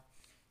now.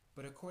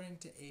 But according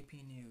to AP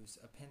News,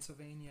 a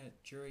Pennsylvania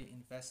jury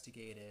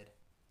investigated,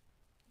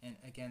 and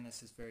again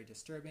this is very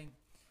disturbing,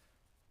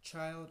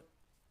 child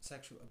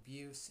sexual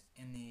abuse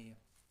in the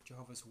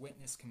Jehovah's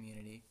Witness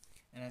community,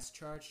 and has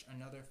charged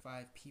another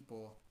 5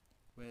 people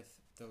with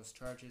those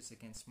charges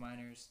against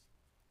minors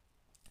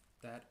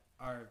that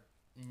are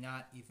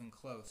not even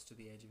close to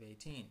the age of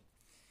 18.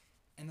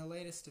 And the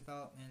latest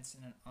developments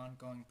in an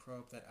ongoing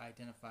probe that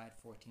identified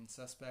 14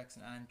 suspects,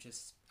 and I'm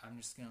just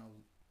going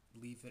to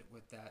leave it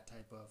with that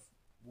type of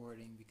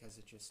wording because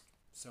it's just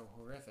so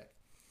horrific.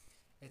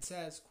 It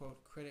says,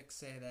 quote, critics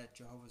say that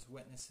Jehovah's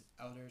Witness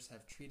elders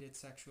have treated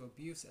sexual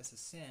abuse as a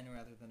sin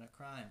rather than a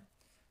crime,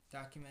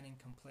 documenting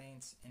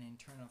complaints in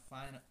internal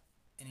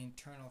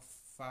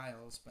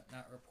files but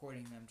not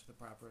reporting them to the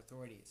proper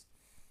authorities,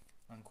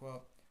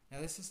 unquote.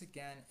 Now this is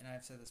again, and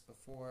I've said this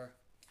before,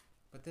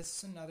 but this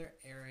is another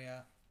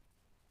area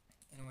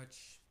in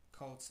which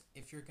cults,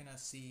 if you're going to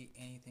see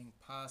anything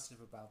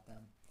positive about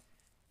them,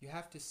 you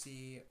have to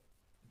see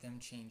them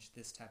change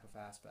this type of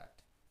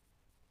aspect.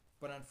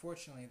 But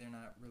unfortunately, they're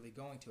not really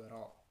going to at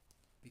all,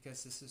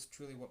 because this is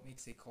truly what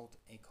makes a cult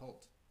a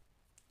cult.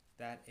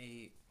 That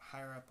a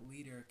higher-up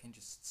leader can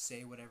just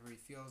say whatever he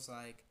feels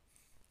like,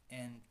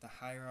 and the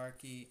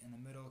hierarchy in the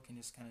middle can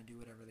just kind of do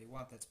whatever they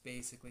want. That's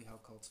basically how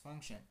cults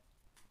function.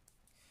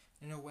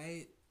 In a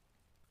way,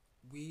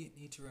 we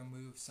need to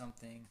remove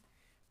something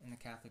in the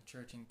Catholic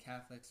Church, and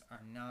Catholics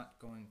are not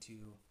going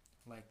to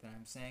like that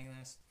I'm saying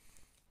this,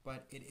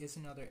 but it is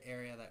another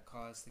area that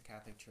caused the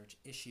Catholic Church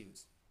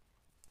issues.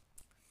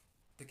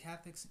 The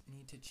Catholics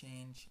need to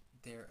change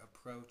their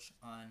approach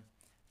on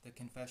the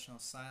confessional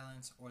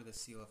silence or the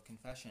seal of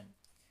confession,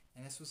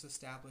 and this was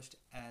established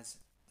as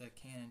the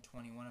Canon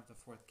 21 of the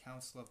Fourth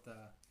Council of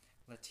the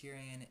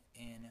Lateran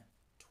in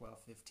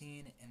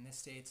 1215, and this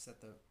states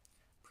that the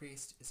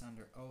priest is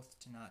under oath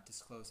to not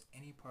disclose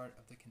any part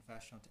of the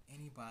confessional to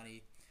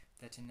anybody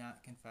that did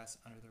not confess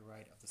under the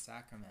rite of the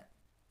sacrament.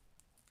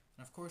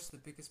 And of course, the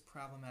biggest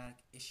problematic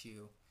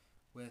issue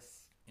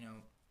with,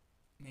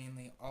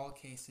 mainly all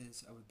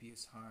cases of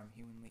abuse, harm,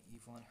 humanly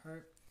evil, and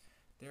hurt,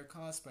 they're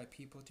caused by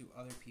people to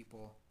other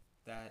people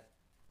that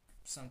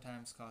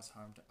sometimes cause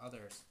harm to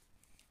others.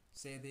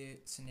 Say the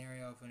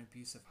scenario of an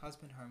abusive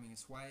husband harming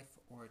his wife,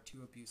 or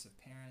two abusive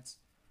parents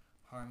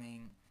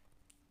harming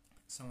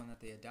someone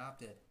that they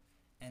adopted.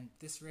 And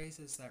this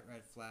raises that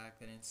red flag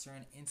that in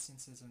certain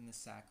instances in the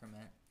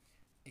sacrament,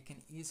 it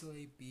can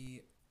easily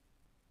be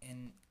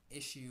an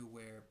issue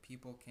where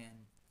people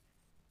can,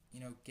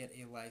 get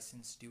a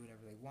license to do whatever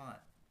they want.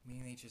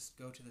 Meaning they just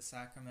go to the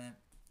sacrament,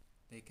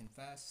 they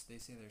confess, they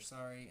say they're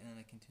sorry, and then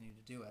they continue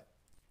to do it.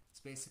 It's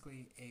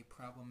basically a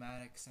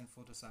problematic,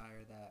 sinful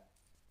desire that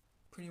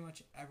pretty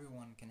much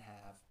everyone can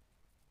have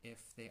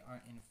if they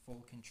aren't in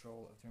full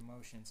control of their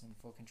emotions and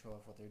full control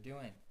of what they're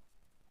doing.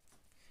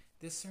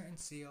 This certain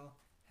seal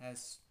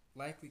has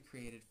likely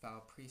created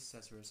foul priests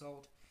as a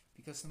result,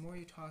 because the more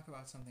you talk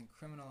about something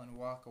criminal and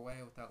walk away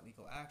without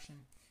legal action,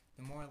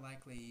 the more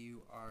likely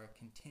you are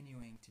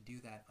continuing to do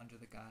that under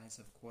the guise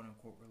of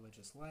quote-unquote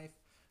religious life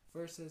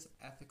versus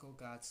ethical,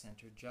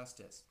 God-centered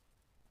justice.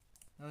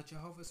 Now, the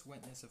Jehovah's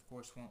Witness, of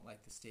course, won't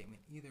like the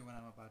statement either when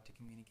I'm about to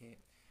communicate,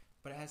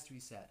 but it has to be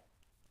said.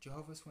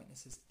 Jehovah's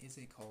Witnesses is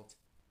a cult,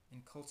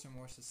 and cults are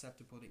more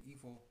susceptible to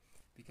evil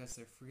because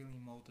they're freely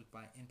molded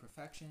by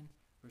imperfection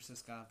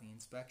versus godly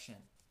inspection.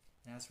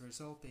 And as a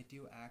result, they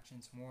do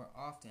actions more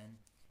often,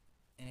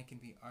 and it can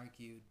be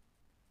argued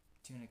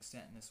to an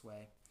extent in this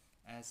way,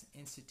 as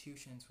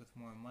institutions with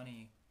more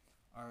money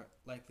are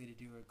likely to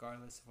do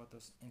regardless of what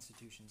those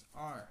institutions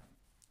are.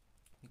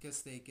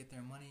 Because they get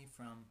their money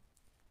from,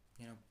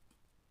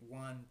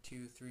 1,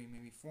 2, 3,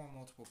 maybe 4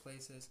 multiple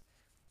places.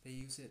 They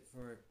use it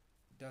for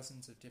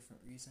dozens of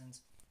different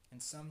reasons,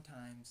 and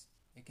sometimes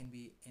it can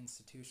be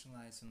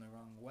institutionalized in the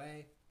wrong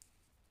way,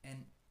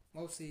 and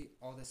mostly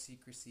all the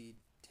secrecy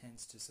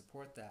tends to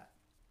support that.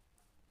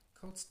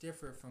 Cults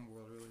differ from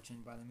world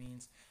religion by the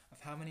means of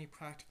how many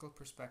practical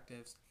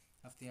perspectives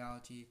of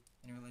theology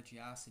and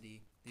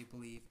religiosity they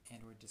believe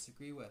and or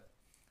disagree with.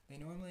 They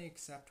normally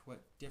accept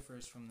what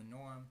differs from the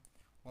norm,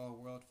 while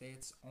world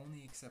faiths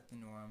only accept the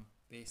norm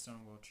based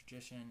on world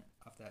tradition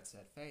of that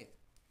said faith.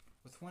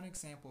 With one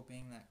example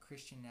being that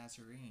Christian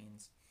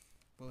Nazarenes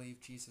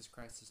believe Jesus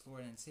Christ is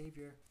Lord and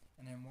Savior,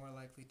 and they're more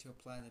likely to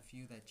apply the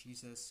view that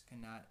Jesus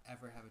cannot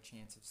ever have a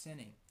chance of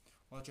sinning,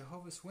 while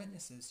Jehovah's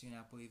Witnesses do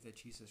not believe that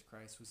Jesus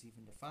Christ was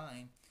even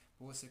divine,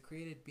 but was a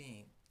created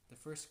being, the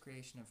first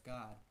creation of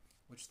God,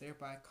 which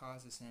thereby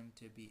causes him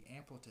to be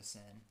ample to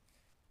sin,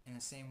 in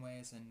the same way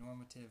as a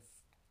normative,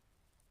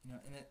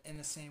 in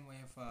the same way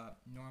of a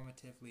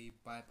normatively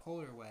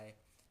bipolar way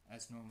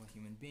as normal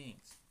human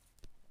beings.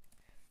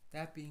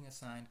 That being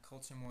assigned,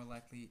 cults are more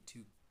likely to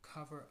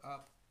cover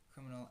up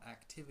criminal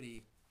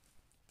activity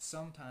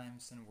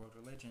sometimes than world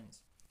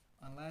religions,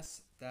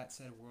 unless that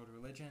said world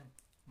religion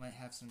might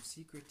have some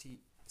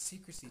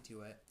secrecy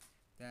to it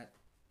that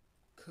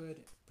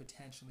could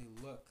potentially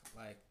look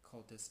like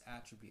cultist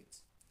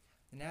attributes.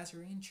 The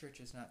Nazarene Church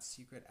is not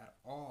secret at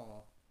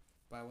all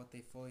by what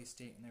they fully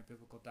state in their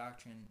biblical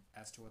doctrine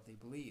as to what they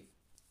believe.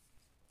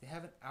 They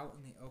have it out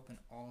in the open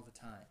all the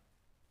time.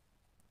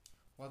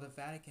 While the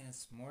Vatican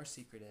is more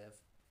secretive,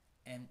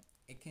 and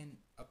it can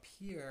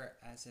appear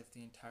as if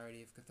the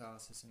entirety of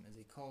Catholicism is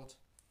a cult,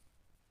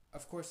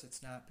 of course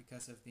it's not,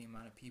 because of the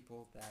amount of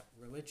people that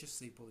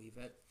religiously believe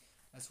it,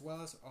 as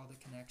well as all the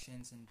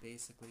connections and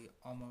basically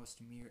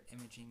almost mere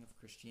imaging of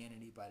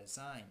Christianity by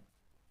design.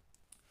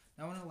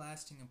 Now, on a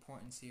lasting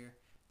importance here,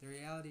 the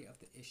reality of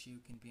the issue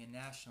can be a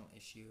national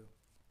issue,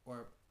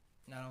 or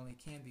not only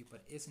can be,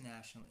 but is a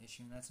national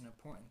issue, and that's an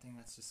important thing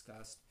that's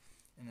discussed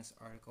in this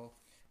article,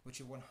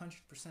 which 100%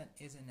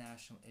 is a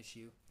national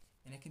issue,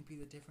 and it can be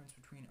the difference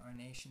between our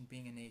nation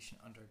being a nation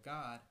under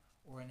God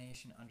or a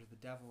nation under the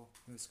devil,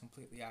 who is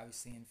completely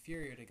obviously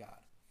inferior to God.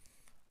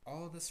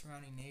 All of the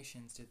surrounding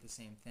nations did the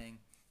same thing,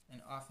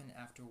 and often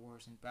after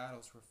wars and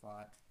battles were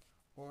fought,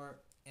 or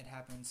it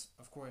happens,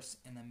 of course,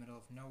 in the middle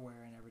of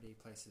nowhere in everyday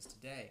places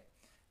today.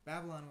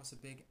 Babylon was a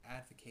big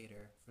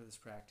advocator for this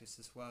practice,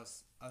 as well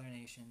as other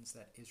nations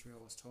that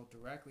Israel was told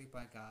directly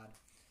by God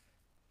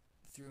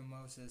through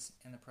Moses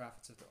and the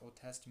prophets of the Old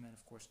Testament,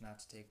 of course, not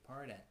to take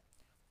part in.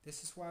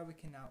 This is why we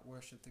cannot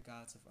worship the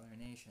gods of other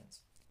nations.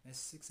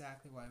 This is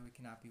exactly why we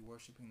cannot be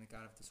worshiping the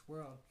God of this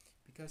world,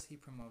 because he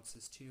promotes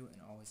this too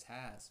and always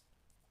has.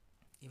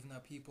 Even though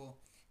people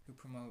who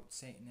promote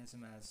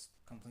Satanism as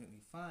completely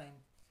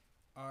fine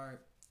are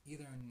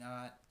either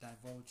not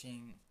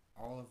divulging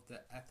all of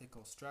the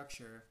ethical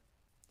structure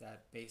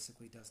that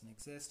basically doesn't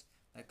exist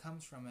that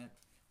comes from it,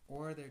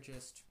 or they're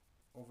just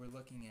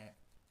overlooking it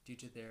due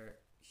to their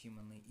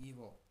humanly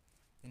evil.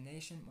 The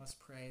nation must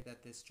pray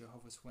that this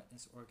Jehovah's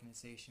Witness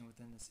organization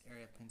within this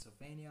area of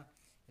Pennsylvania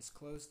is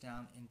closed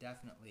down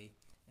indefinitely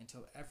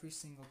until every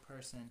single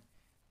person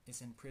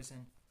is in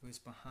prison who is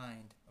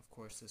behind, of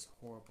course, this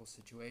horrible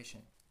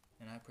situation.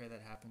 And I pray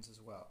that happens as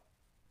well.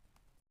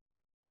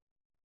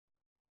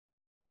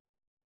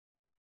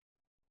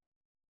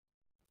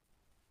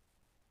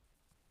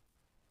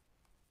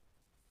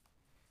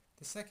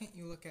 The second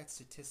you look at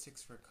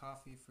statistics for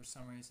coffee for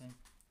some reason,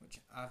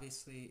 which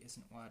obviously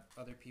isn't what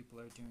other people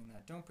are doing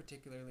that don't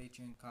particularly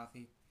drink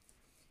coffee,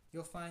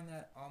 you'll find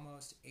that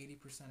almost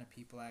 80% of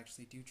people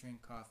actually do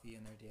drink coffee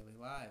in their daily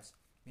lives,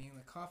 meaning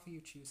the coffee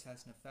you choose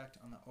has an effect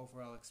on the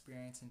overall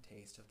experience and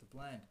taste of the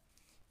blend.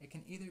 It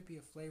can either be a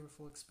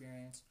flavorful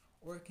experience,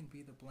 or it can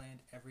be the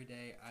bland,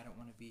 everyday, I don't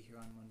want to be here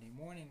on Monday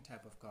morning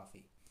type of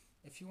coffee.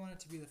 If you want it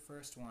to be the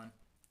first one,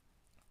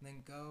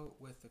 then go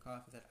with the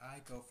coffee that I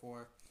go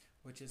for,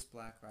 which is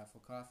Black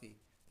Rifle Coffee.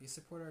 They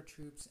support our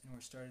troops and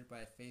were started by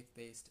a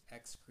faith-based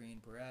ex-Green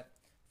Beret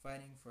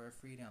fighting for our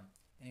freedom.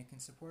 And you can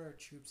support our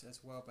troops as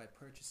well by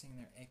purchasing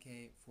their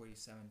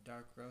AK-47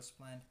 Dark Roast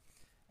Blend,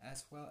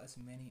 as well as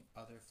many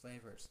other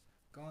flavors.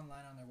 Go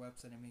online on their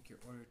website and make your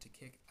order to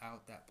kick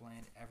out that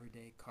bland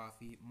everyday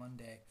coffee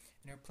Monday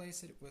and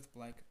replace it with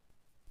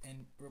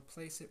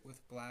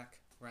Black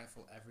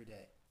Rifle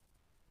Everyday.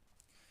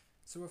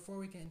 So before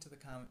we get into the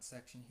comment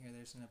section here,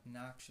 there's an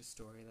obnoxious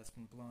story that's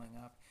been blowing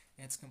up,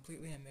 and it's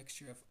completely a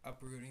mixture of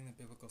uprooting the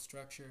biblical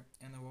structure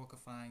and the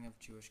wokeifying of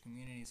Jewish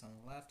communities on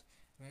the left.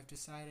 And we have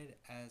decided,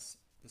 as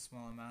the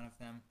small amount of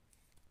them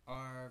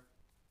are,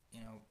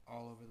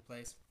 all over the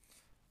place,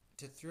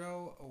 to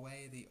throw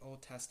away the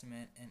Old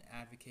Testament and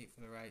advocate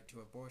for the right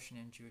to abortion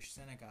in Jewish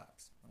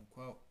synagogues,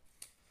 unquote.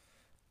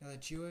 Now the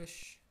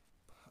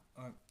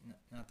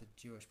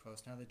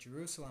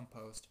Jerusalem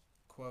Post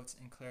quotes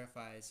and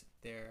clarifies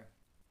their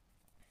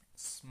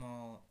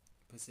small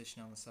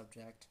position on the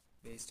subject,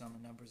 based on the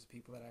numbers of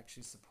people that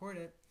actually support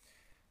it,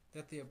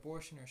 that the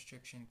abortion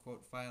restriction,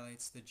 quote,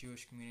 violates the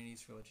Jewish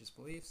community's religious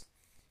beliefs,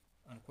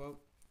 unquote.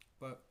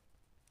 But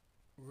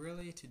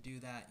really, to do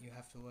that, you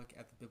have to look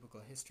at the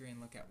biblical history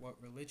and look at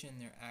what religion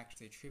they're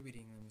actually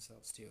attributing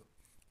themselves to.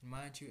 And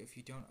mind you, if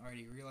you don't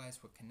already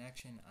realize what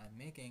connection I'm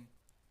making,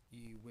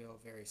 you will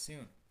very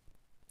soon.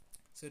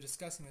 So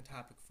discussing the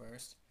topic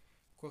first,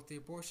 quote, the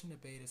abortion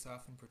debate is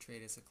often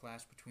portrayed as a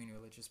clash between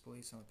religious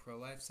beliefs on the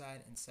pro-life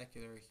side and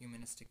secular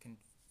humanistic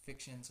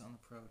convictions on the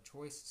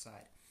pro-choice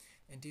side.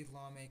 Indeed,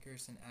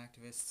 lawmakers and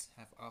activists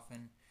have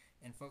often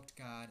invoked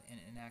God in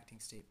enacting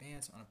state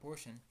bans on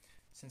abortion,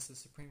 since the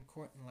Supreme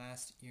Court in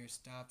last year's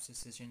Dobbs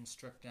decision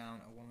struck down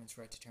a woman's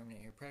right to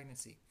terminate her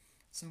pregnancy.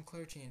 Some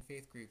clergy and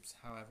faith groups,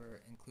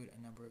 however, include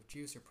a number of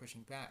Jews, are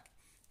pushing back.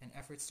 In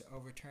efforts to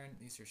overturn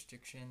these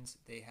restrictions,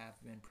 they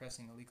have been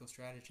pressing a legal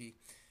strategy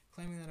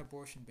claiming that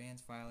abortion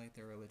bans violate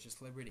their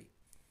religious liberty.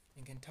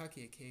 In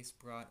Kentucky, a case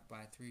brought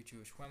by 3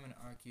 Jewish women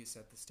argues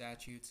that the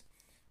statute's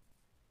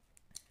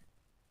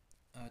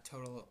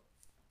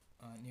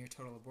near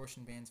total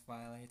abortion bans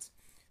violates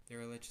their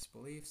religious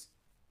beliefs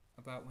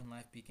about when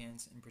life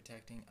begins and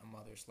protecting a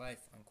mother's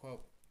life,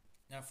 unquote.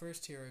 Now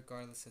first here,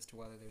 regardless as to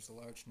whether there's a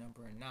large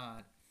number or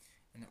not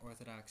in the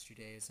Orthodox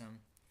Judaism,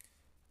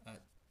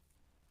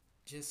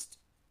 just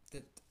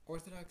that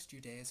Orthodox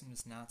Judaism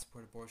does not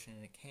support abortion,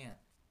 and it can't.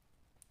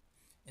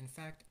 In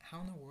fact,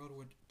 how in the world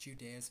would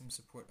Judaism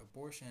support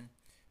abortion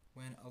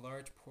when a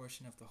large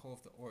portion of the whole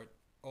of the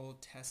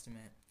Old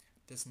Testament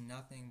does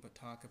nothing but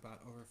talk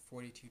about over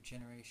 42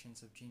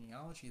 generations of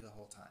genealogy the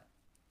whole time?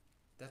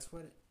 That's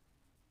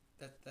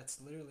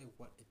literally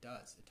what it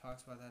does. It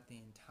talks about that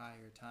the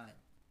entire time,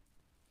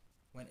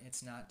 when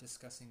it's not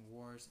discussing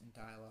wars and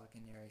dialogue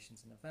and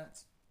narrations and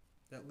events.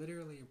 That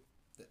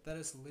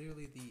is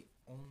literally the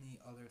only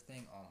other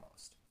thing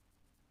almost.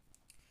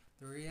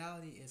 The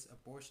reality is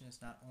abortion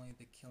is not only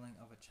the killing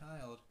of a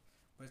child,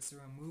 but it's the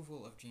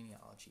removal of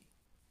genealogy,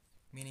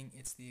 meaning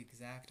it's the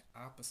exact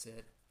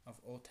opposite of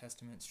Old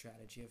Testament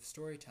strategy of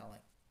storytelling.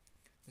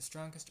 The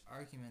strongest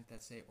argument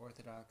that, say,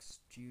 Orthodox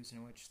Jews,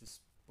 in which this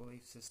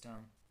belief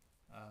system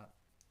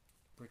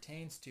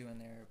pertains to in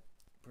their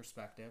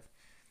perspective,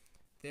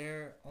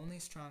 their only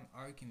strong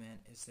argument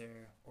is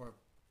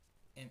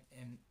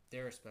in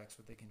their respects,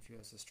 what they can view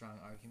as a strong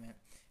argument,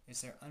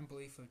 is their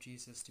unbelief of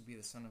Jesus to be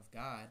the Son of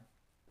God.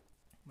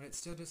 But it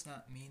still does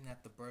not mean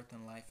that the birth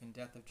and life and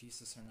death of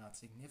Jesus are not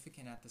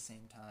significant at the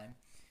same time,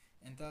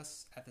 and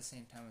thus, at the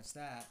same time as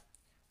that,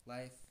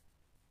 life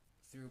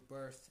through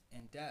birth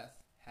and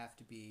death have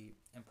to be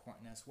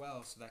important as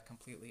well, so that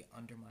completely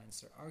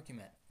undermines their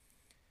argument.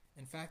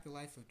 In fact, the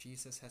life of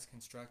Jesus has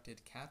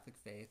constructed Catholic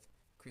faith,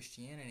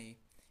 Christianity,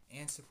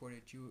 and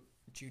supported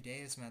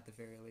Judaism at the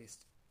very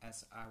least,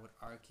 as I would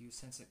argue,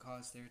 since it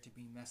caused there to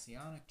be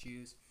Messianic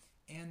Jews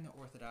and the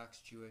Orthodox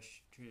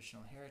Jewish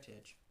traditional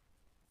heritage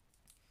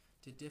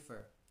to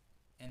differ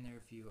in their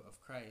view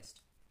of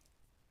Christ,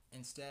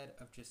 instead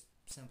of just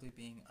simply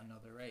being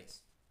another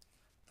race.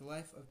 The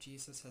life of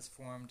Jesus has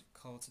formed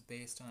cults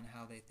based on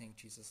how they think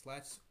Jesus'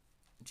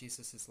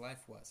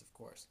 life was, of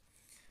course.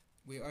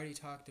 We already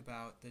talked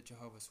about the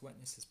Jehovah's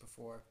Witnesses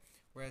before,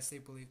 whereas they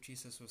believed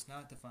Jesus was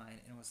not divine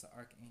and was the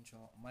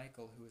Archangel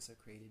Michael who was a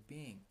created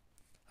being.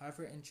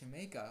 However, in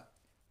Jamaica,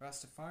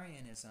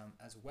 Rastafarianism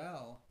as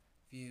well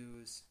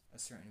views a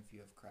certain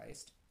view of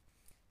Christ,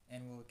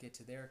 and we'll get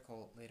to their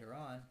cult later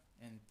on,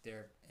 and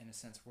their, in a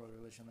sense, world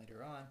religion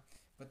later on,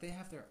 but they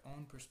have their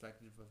own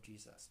perspective of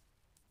Jesus.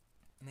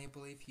 And they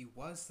believe he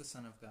was the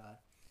Son of God,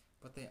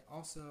 but they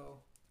also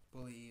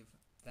believe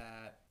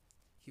that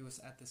he was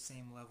at the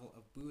same level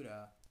of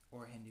Buddha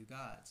or Hindu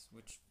gods,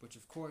 which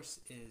of course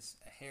is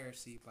a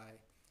heresy by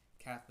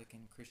Catholic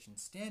and Christian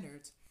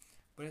standards,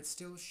 but it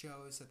still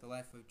shows that the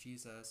life of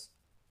Jesus,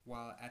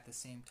 while at the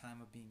same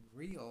time of being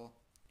real,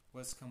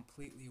 was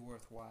completely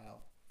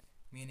worthwhile,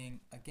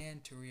 meaning,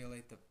 again, to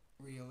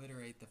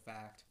reiterate the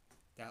fact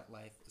that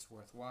life is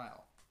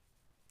worthwhile.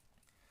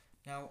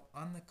 Now,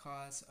 on the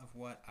cause of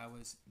what I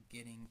was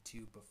getting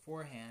to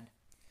beforehand,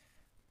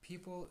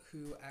 people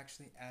who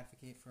actually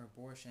advocate for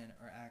abortion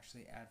are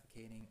actually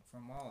advocating for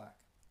Moloch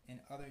and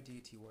other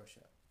deity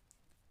worship.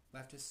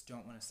 Leftists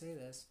don't want to say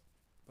this,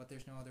 but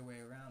there's no other way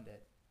around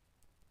it.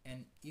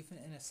 And even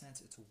in a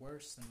sense, it's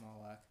worse than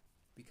Moloch,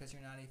 because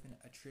you're not even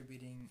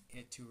attributing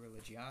it to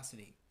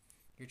religiosity.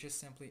 You're just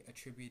simply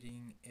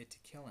attributing it to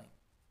killing.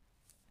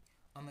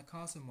 On the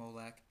cause of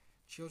Moloch,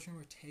 children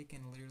were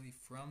taken literally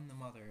from the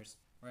mothers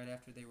right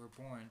after they were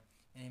born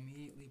and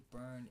immediately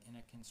burned in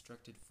a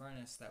constructed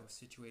furnace that was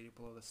situated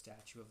below the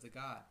statue of the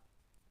god.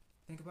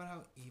 Think about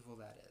how evil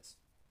that is.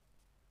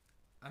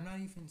 I'm not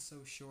even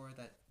so sure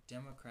that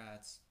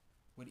Democrats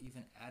would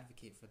even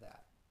advocate for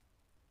that.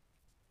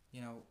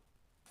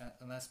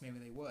 Unless maybe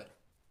they would.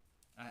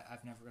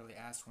 I've never really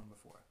asked one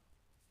before.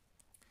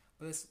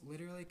 But this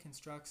literally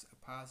constructs a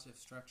positive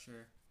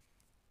structure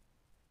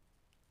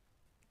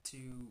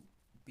to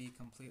be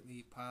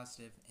completely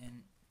positive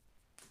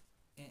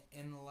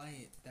in the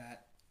light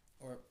that,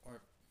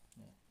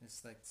 this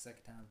is like the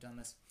second time I've done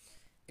this,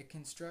 it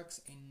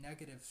constructs a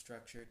negative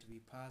structure to be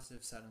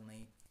positive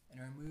suddenly, and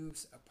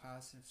removes a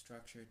positive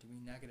structure to be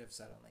negative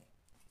suddenly.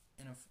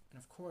 And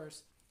of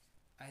course,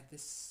 at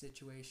this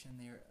situation,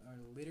 they are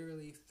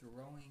literally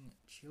throwing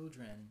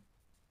children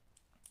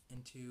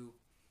into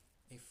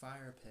a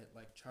fire pit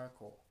like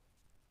charcoal.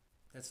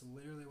 That's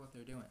literally what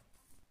they're doing.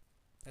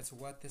 That's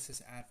what this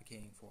is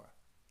advocating for.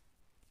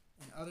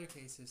 In other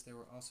cases, there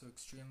were also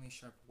extremely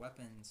sharp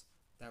weapons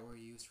that were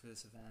used for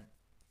this event.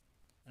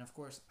 And of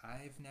course,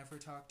 I've never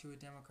talked to a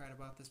Democrat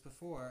about this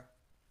before,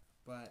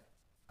 but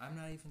I'm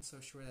not even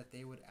so sure that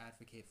they would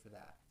advocate for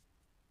that,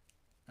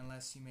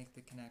 unless you make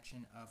the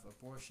connection of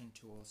abortion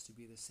tools to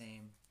be the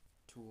same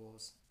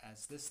tools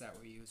as this that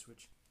were used,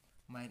 which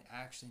might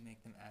actually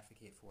make them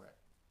advocate for it.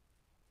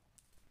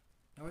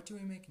 Now, what do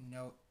we make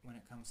note when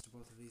it comes to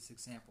both of these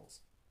examples?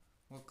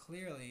 Well,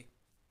 clearly,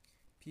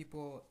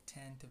 people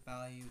tend to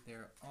value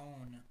their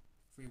own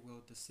free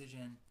will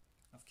decision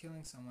of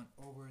killing someone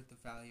over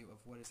the value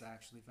of what is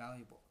actually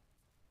valuable.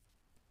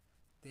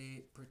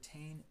 They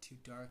pertain to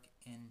dark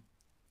and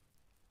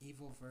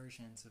evil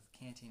versions of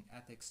Kantian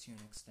ethics to an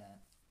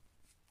extent,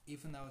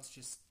 even though it's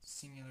just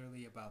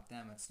singularly about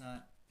them. It's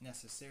not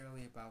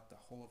necessarily about the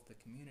whole of the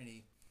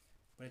community,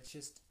 but it's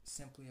just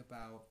simply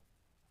about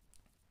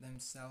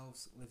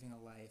themselves living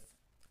a life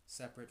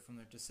separate from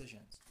their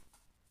decisions.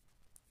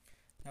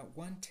 Now,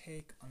 one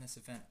take on this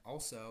event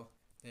also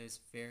that is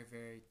very,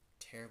 very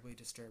terribly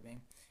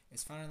disturbing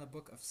is found in the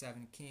book of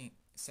 2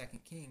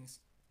 Kings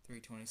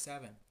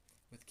 3:27,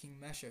 with King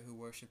Mesha, who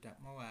worshipped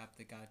at Moab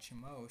the god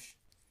Chemosh,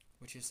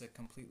 which is a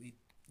completely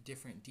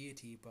different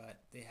deity,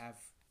 but they have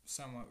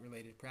somewhat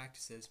related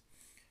practices.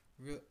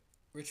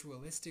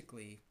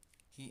 Ritualistically,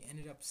 he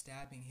ended up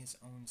stabbing his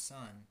own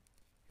son,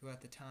 who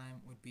at the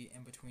time would be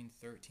in between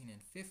 13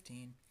 and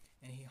 15,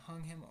 and he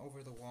hung him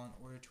over the wall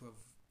in order to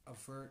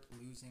avert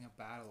losing a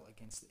battle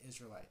against the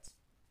Israelites.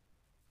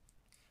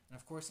 And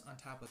of course, on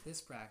top of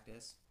this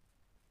practice,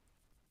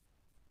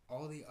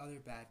 all the other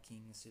bad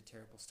kings did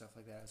terrible stuff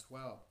like that as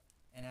well,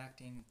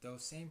 enacting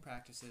those same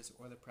practices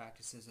or the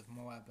practices of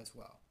Moab as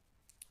well.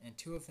 And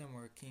two of them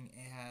were King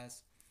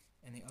Ahaz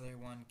and the other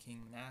one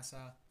King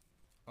Manasseh,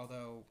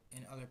 although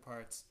in other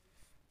parts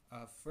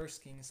of 1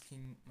 Kings,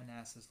 King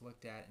Manasseh is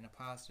looked at in a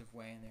positive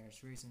way, and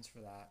there's reasons for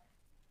that.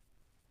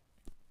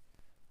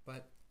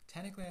 But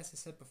technically, as I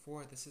said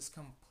before, this is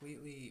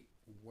completely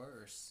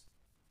worse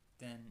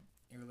than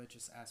a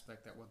religious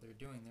aspect that what they're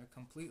doing. They're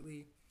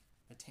completely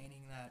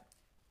attaining that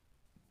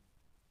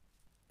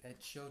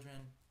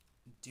children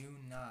do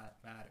not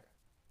matter.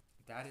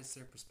 That is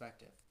their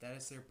perspective. That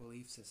is their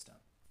belief system.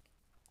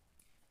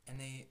 And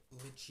they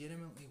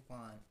legitimately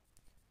want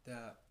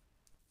the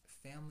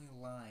family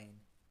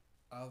line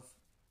of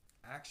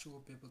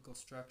actual biblical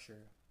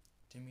structure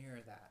to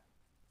mirror that.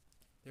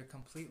 They're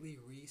completely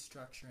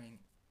restructuring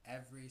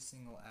every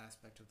single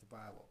aspect of the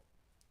Bible.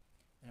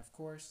 And of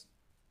course,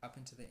 up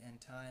into the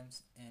end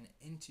times and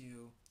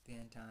into the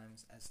end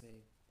times as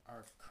they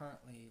are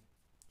currently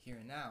here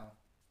and now,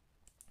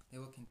 they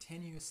will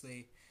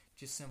continuously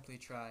just simply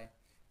try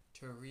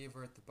to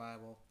revert the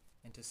Bible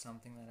into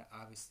something that it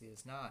obviously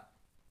is not.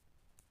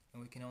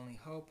 And we can only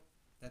hope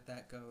that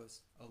that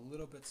goes a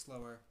little bit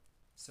slower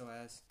so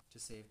as to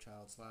save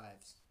child's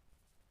lives.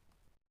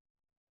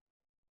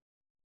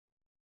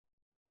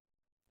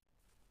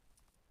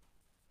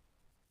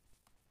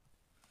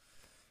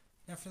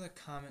 Now for the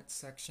comment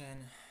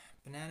section,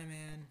 Banana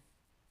Man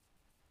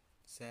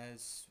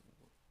says,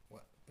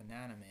 what?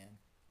 Banana Man?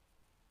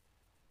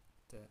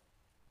 The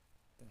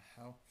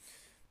hell?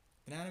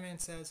 Banana Man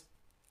says,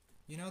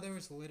 there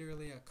was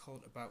literally a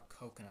cult about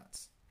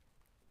coconuts.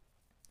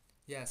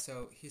 Yeah,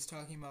 so he's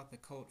talking about the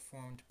cult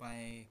formed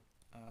by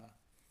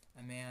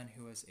a man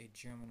who was a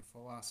German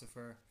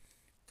philosopher,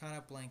 kind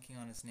of blanking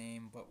on his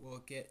name, but we'll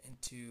get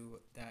into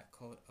that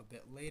cult a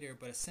bit later.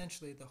 But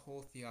essentially the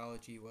whole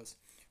theology was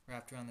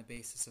wrapped around the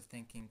basis of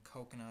thinking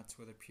coconuts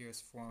were the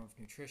purest form of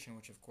nutrition,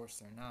 which of course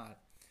they're not,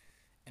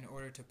 in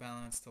order to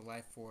balance the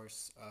life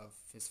force of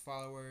his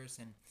followers.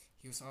 And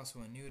he was also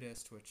a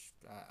nudist, which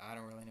I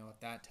don't really know what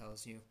that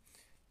tells you.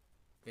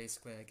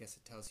 Basically, I guess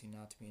it tells you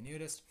not to be a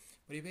nudist.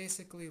 But he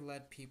basically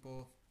led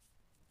people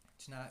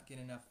to not get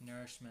enough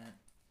nourishment,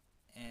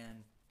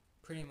 and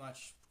pretty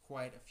much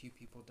quite a few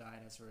people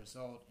died as a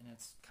result. And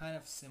it's kind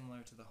of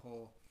similar to the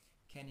whole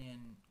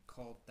Kenyan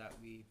cult that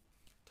we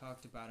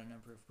talked about a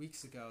number of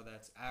weeks ago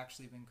that's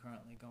actually been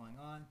currently going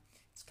on.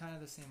 It's kind of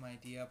the same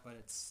idea, but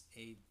it's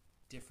a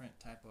different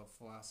type of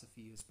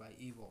philosophy used by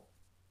evil.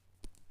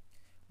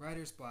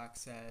 Writer's Block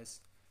says,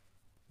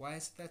 why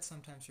is it that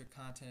sometimes your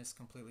content is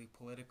completely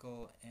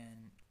political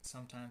and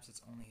sometimes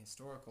it's only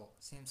historical?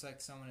 It seems like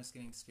someone is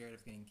getting scared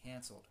of getting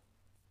canceled.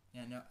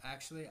 Yeah, no,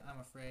 actually, I'm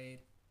afraid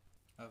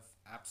of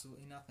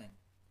absolutely nothing.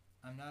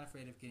 I'm not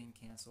afraid of getting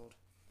canceled.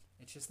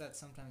 It's just that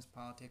sometimes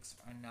politics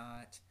are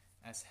not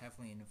as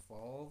heavily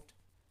involved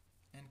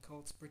in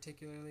cults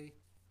particularly.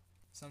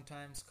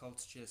 Sometimes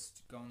cults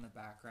just go in the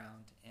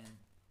background, and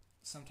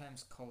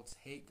sometimes cults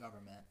hate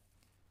government,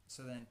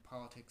 so then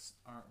politics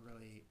aren't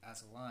really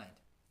as aligned.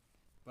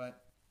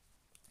 But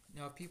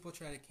if people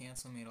try to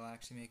cancel me, it'll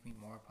actually make me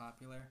more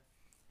popular,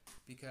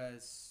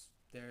 because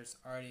there's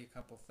already a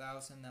couple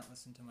thousand that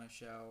listen to my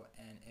show,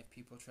 and if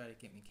people try to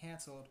get me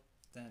canceled,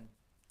 then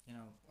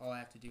all I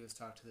have to do is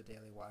talk to the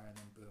Daily Wire, and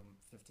then boom,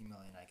 50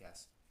 million, I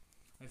guess.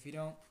 If you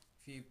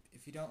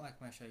don't like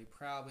my show, you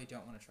probably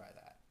don't want to try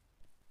that.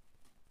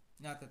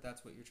 Not that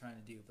that's what you're trying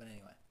to do, but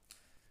anyway.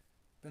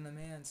 Ben the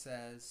Man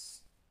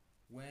says,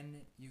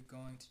 when you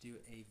going to do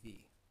AV?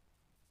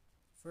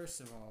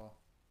 First of all,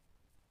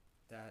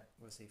 that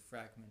was a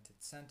fragmented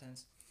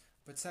sentence.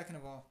 But second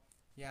of all,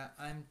 yeah,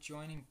 I'm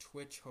joining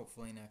Twitch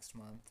hopefully next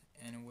month,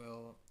 and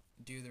we'll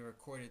do the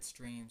recorded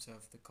streams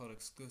of the Code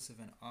Exclusive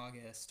in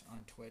August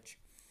on Twitch.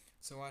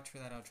 So watch for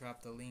that. I'll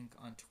drop the link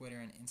on Twitter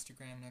and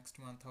Instagram next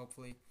month,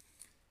 hopefully.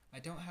 I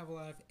don't have a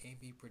lot of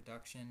AV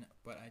production,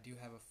 but I do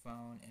have a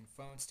phone and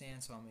phone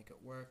stand, so I'll make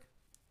it work.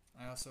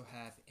 I also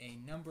have a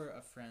number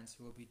of friends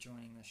who will be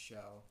joining the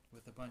show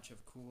with a bunch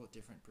of cool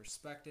different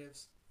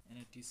perspectives and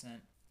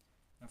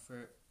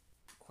for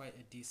quite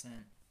a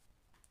decent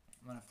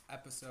amount of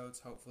episodes,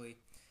 hopefully.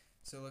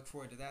 So look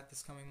forward to that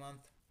this coming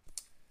month.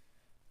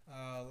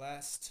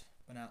 Last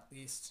but not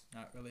least,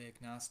 not really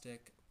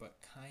agnostic, but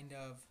kind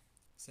of,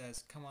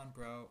 says, come on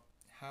bro,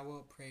 how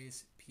will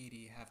praise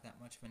Petey have that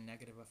much of a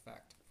negative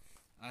effect?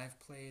 I've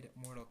played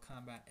Mortal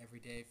Kombat every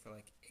day for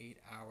like 8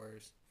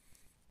 hours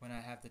when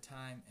I have the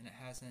time, and it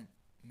hasn't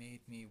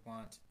made me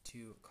want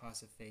to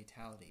cause a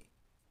fatality.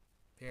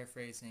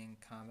 Paraphrasing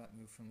combat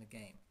move from the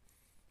game.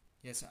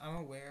 Yes, I'm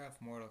aware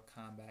of Mortal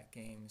Kombat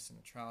games and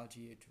the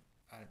trilogy.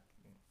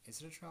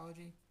 Is it a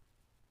trilogy?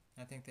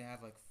 I think they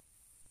have like...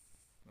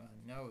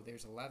 no,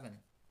 there's 11.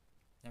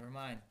 Never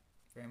mind.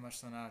 Very much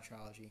so not a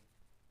trilogy.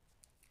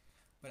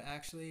 But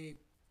actually,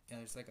 yeah,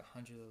 there's like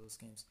 100 of those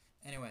games.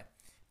 Anyway,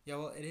 yeah,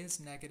 well, it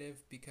is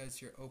negative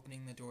because you're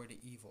opening the door to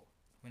evil.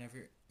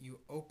 Whenever you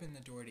open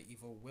the door to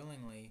evil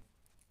willingly,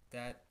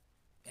 that,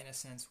 in a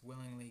sense,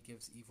 willingly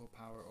gives evil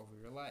power over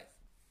your life.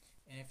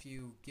 And if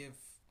you give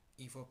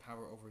evil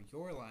power over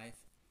your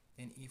life,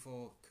 then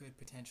evil could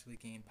potentially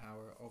gain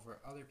power over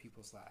other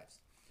people's lives,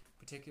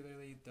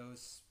 particularly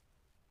those,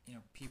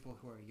 people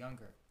who are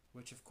younger.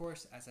 which of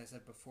course, as I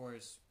said before,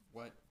 is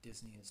what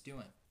Disney is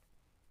doing.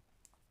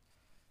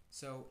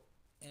 So,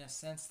 in a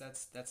sense,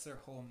 that's their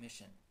whole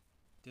mission.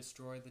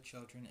 Destroy the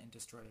children and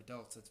destroy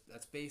adults.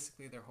 That's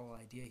basically their whole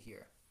idea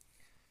here.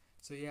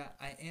 So yeah,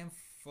 I am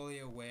fully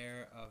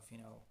aware of,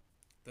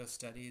 those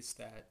studies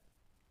that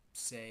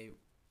say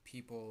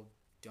people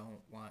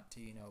don't want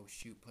to,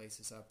 shoot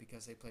places up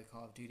because they play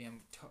Call of Duty.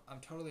 I'm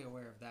totally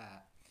aware of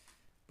that.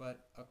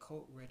 But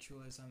occult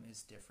ritualism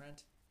is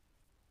different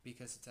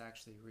because it's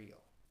actually real.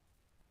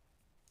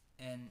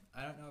 And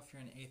I don't know if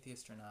you're an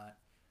atheist or not,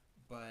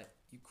 but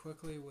you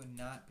quickly would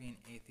not be an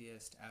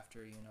atheist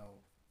after,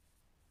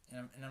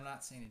 and I'm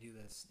not saying to do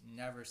this,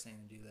 never saying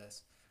to do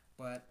this,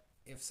 but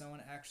if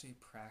someone actually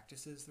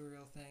practices the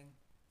real thing,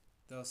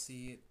 they'll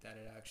see that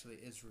it actually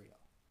is real.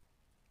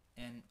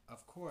 And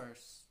of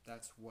course,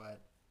 that's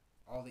what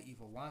all the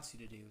evil wants you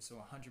to do, so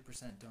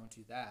 100% don't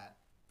do that.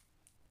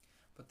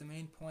 But the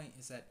main point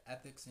is that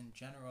ethics in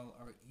general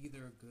are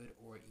either good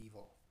or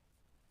evil.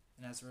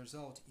 And as a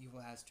result, evil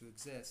has to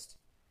exist.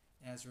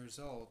 And as a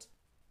result,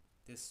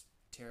 this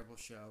terrible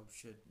show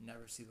should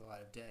never see the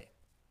light of day.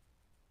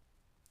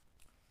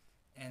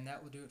 And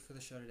that will do it for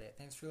the show today.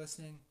 Thanks for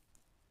listening.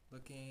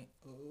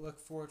 Look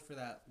forward for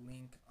that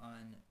link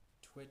on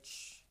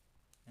Twitch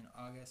in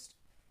August.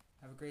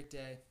 Have a great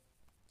day.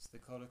 It's the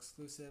Cult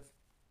Exclusive.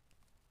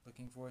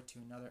 Looking forward to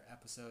another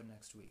episode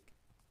next week.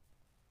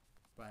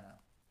 Bye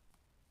now.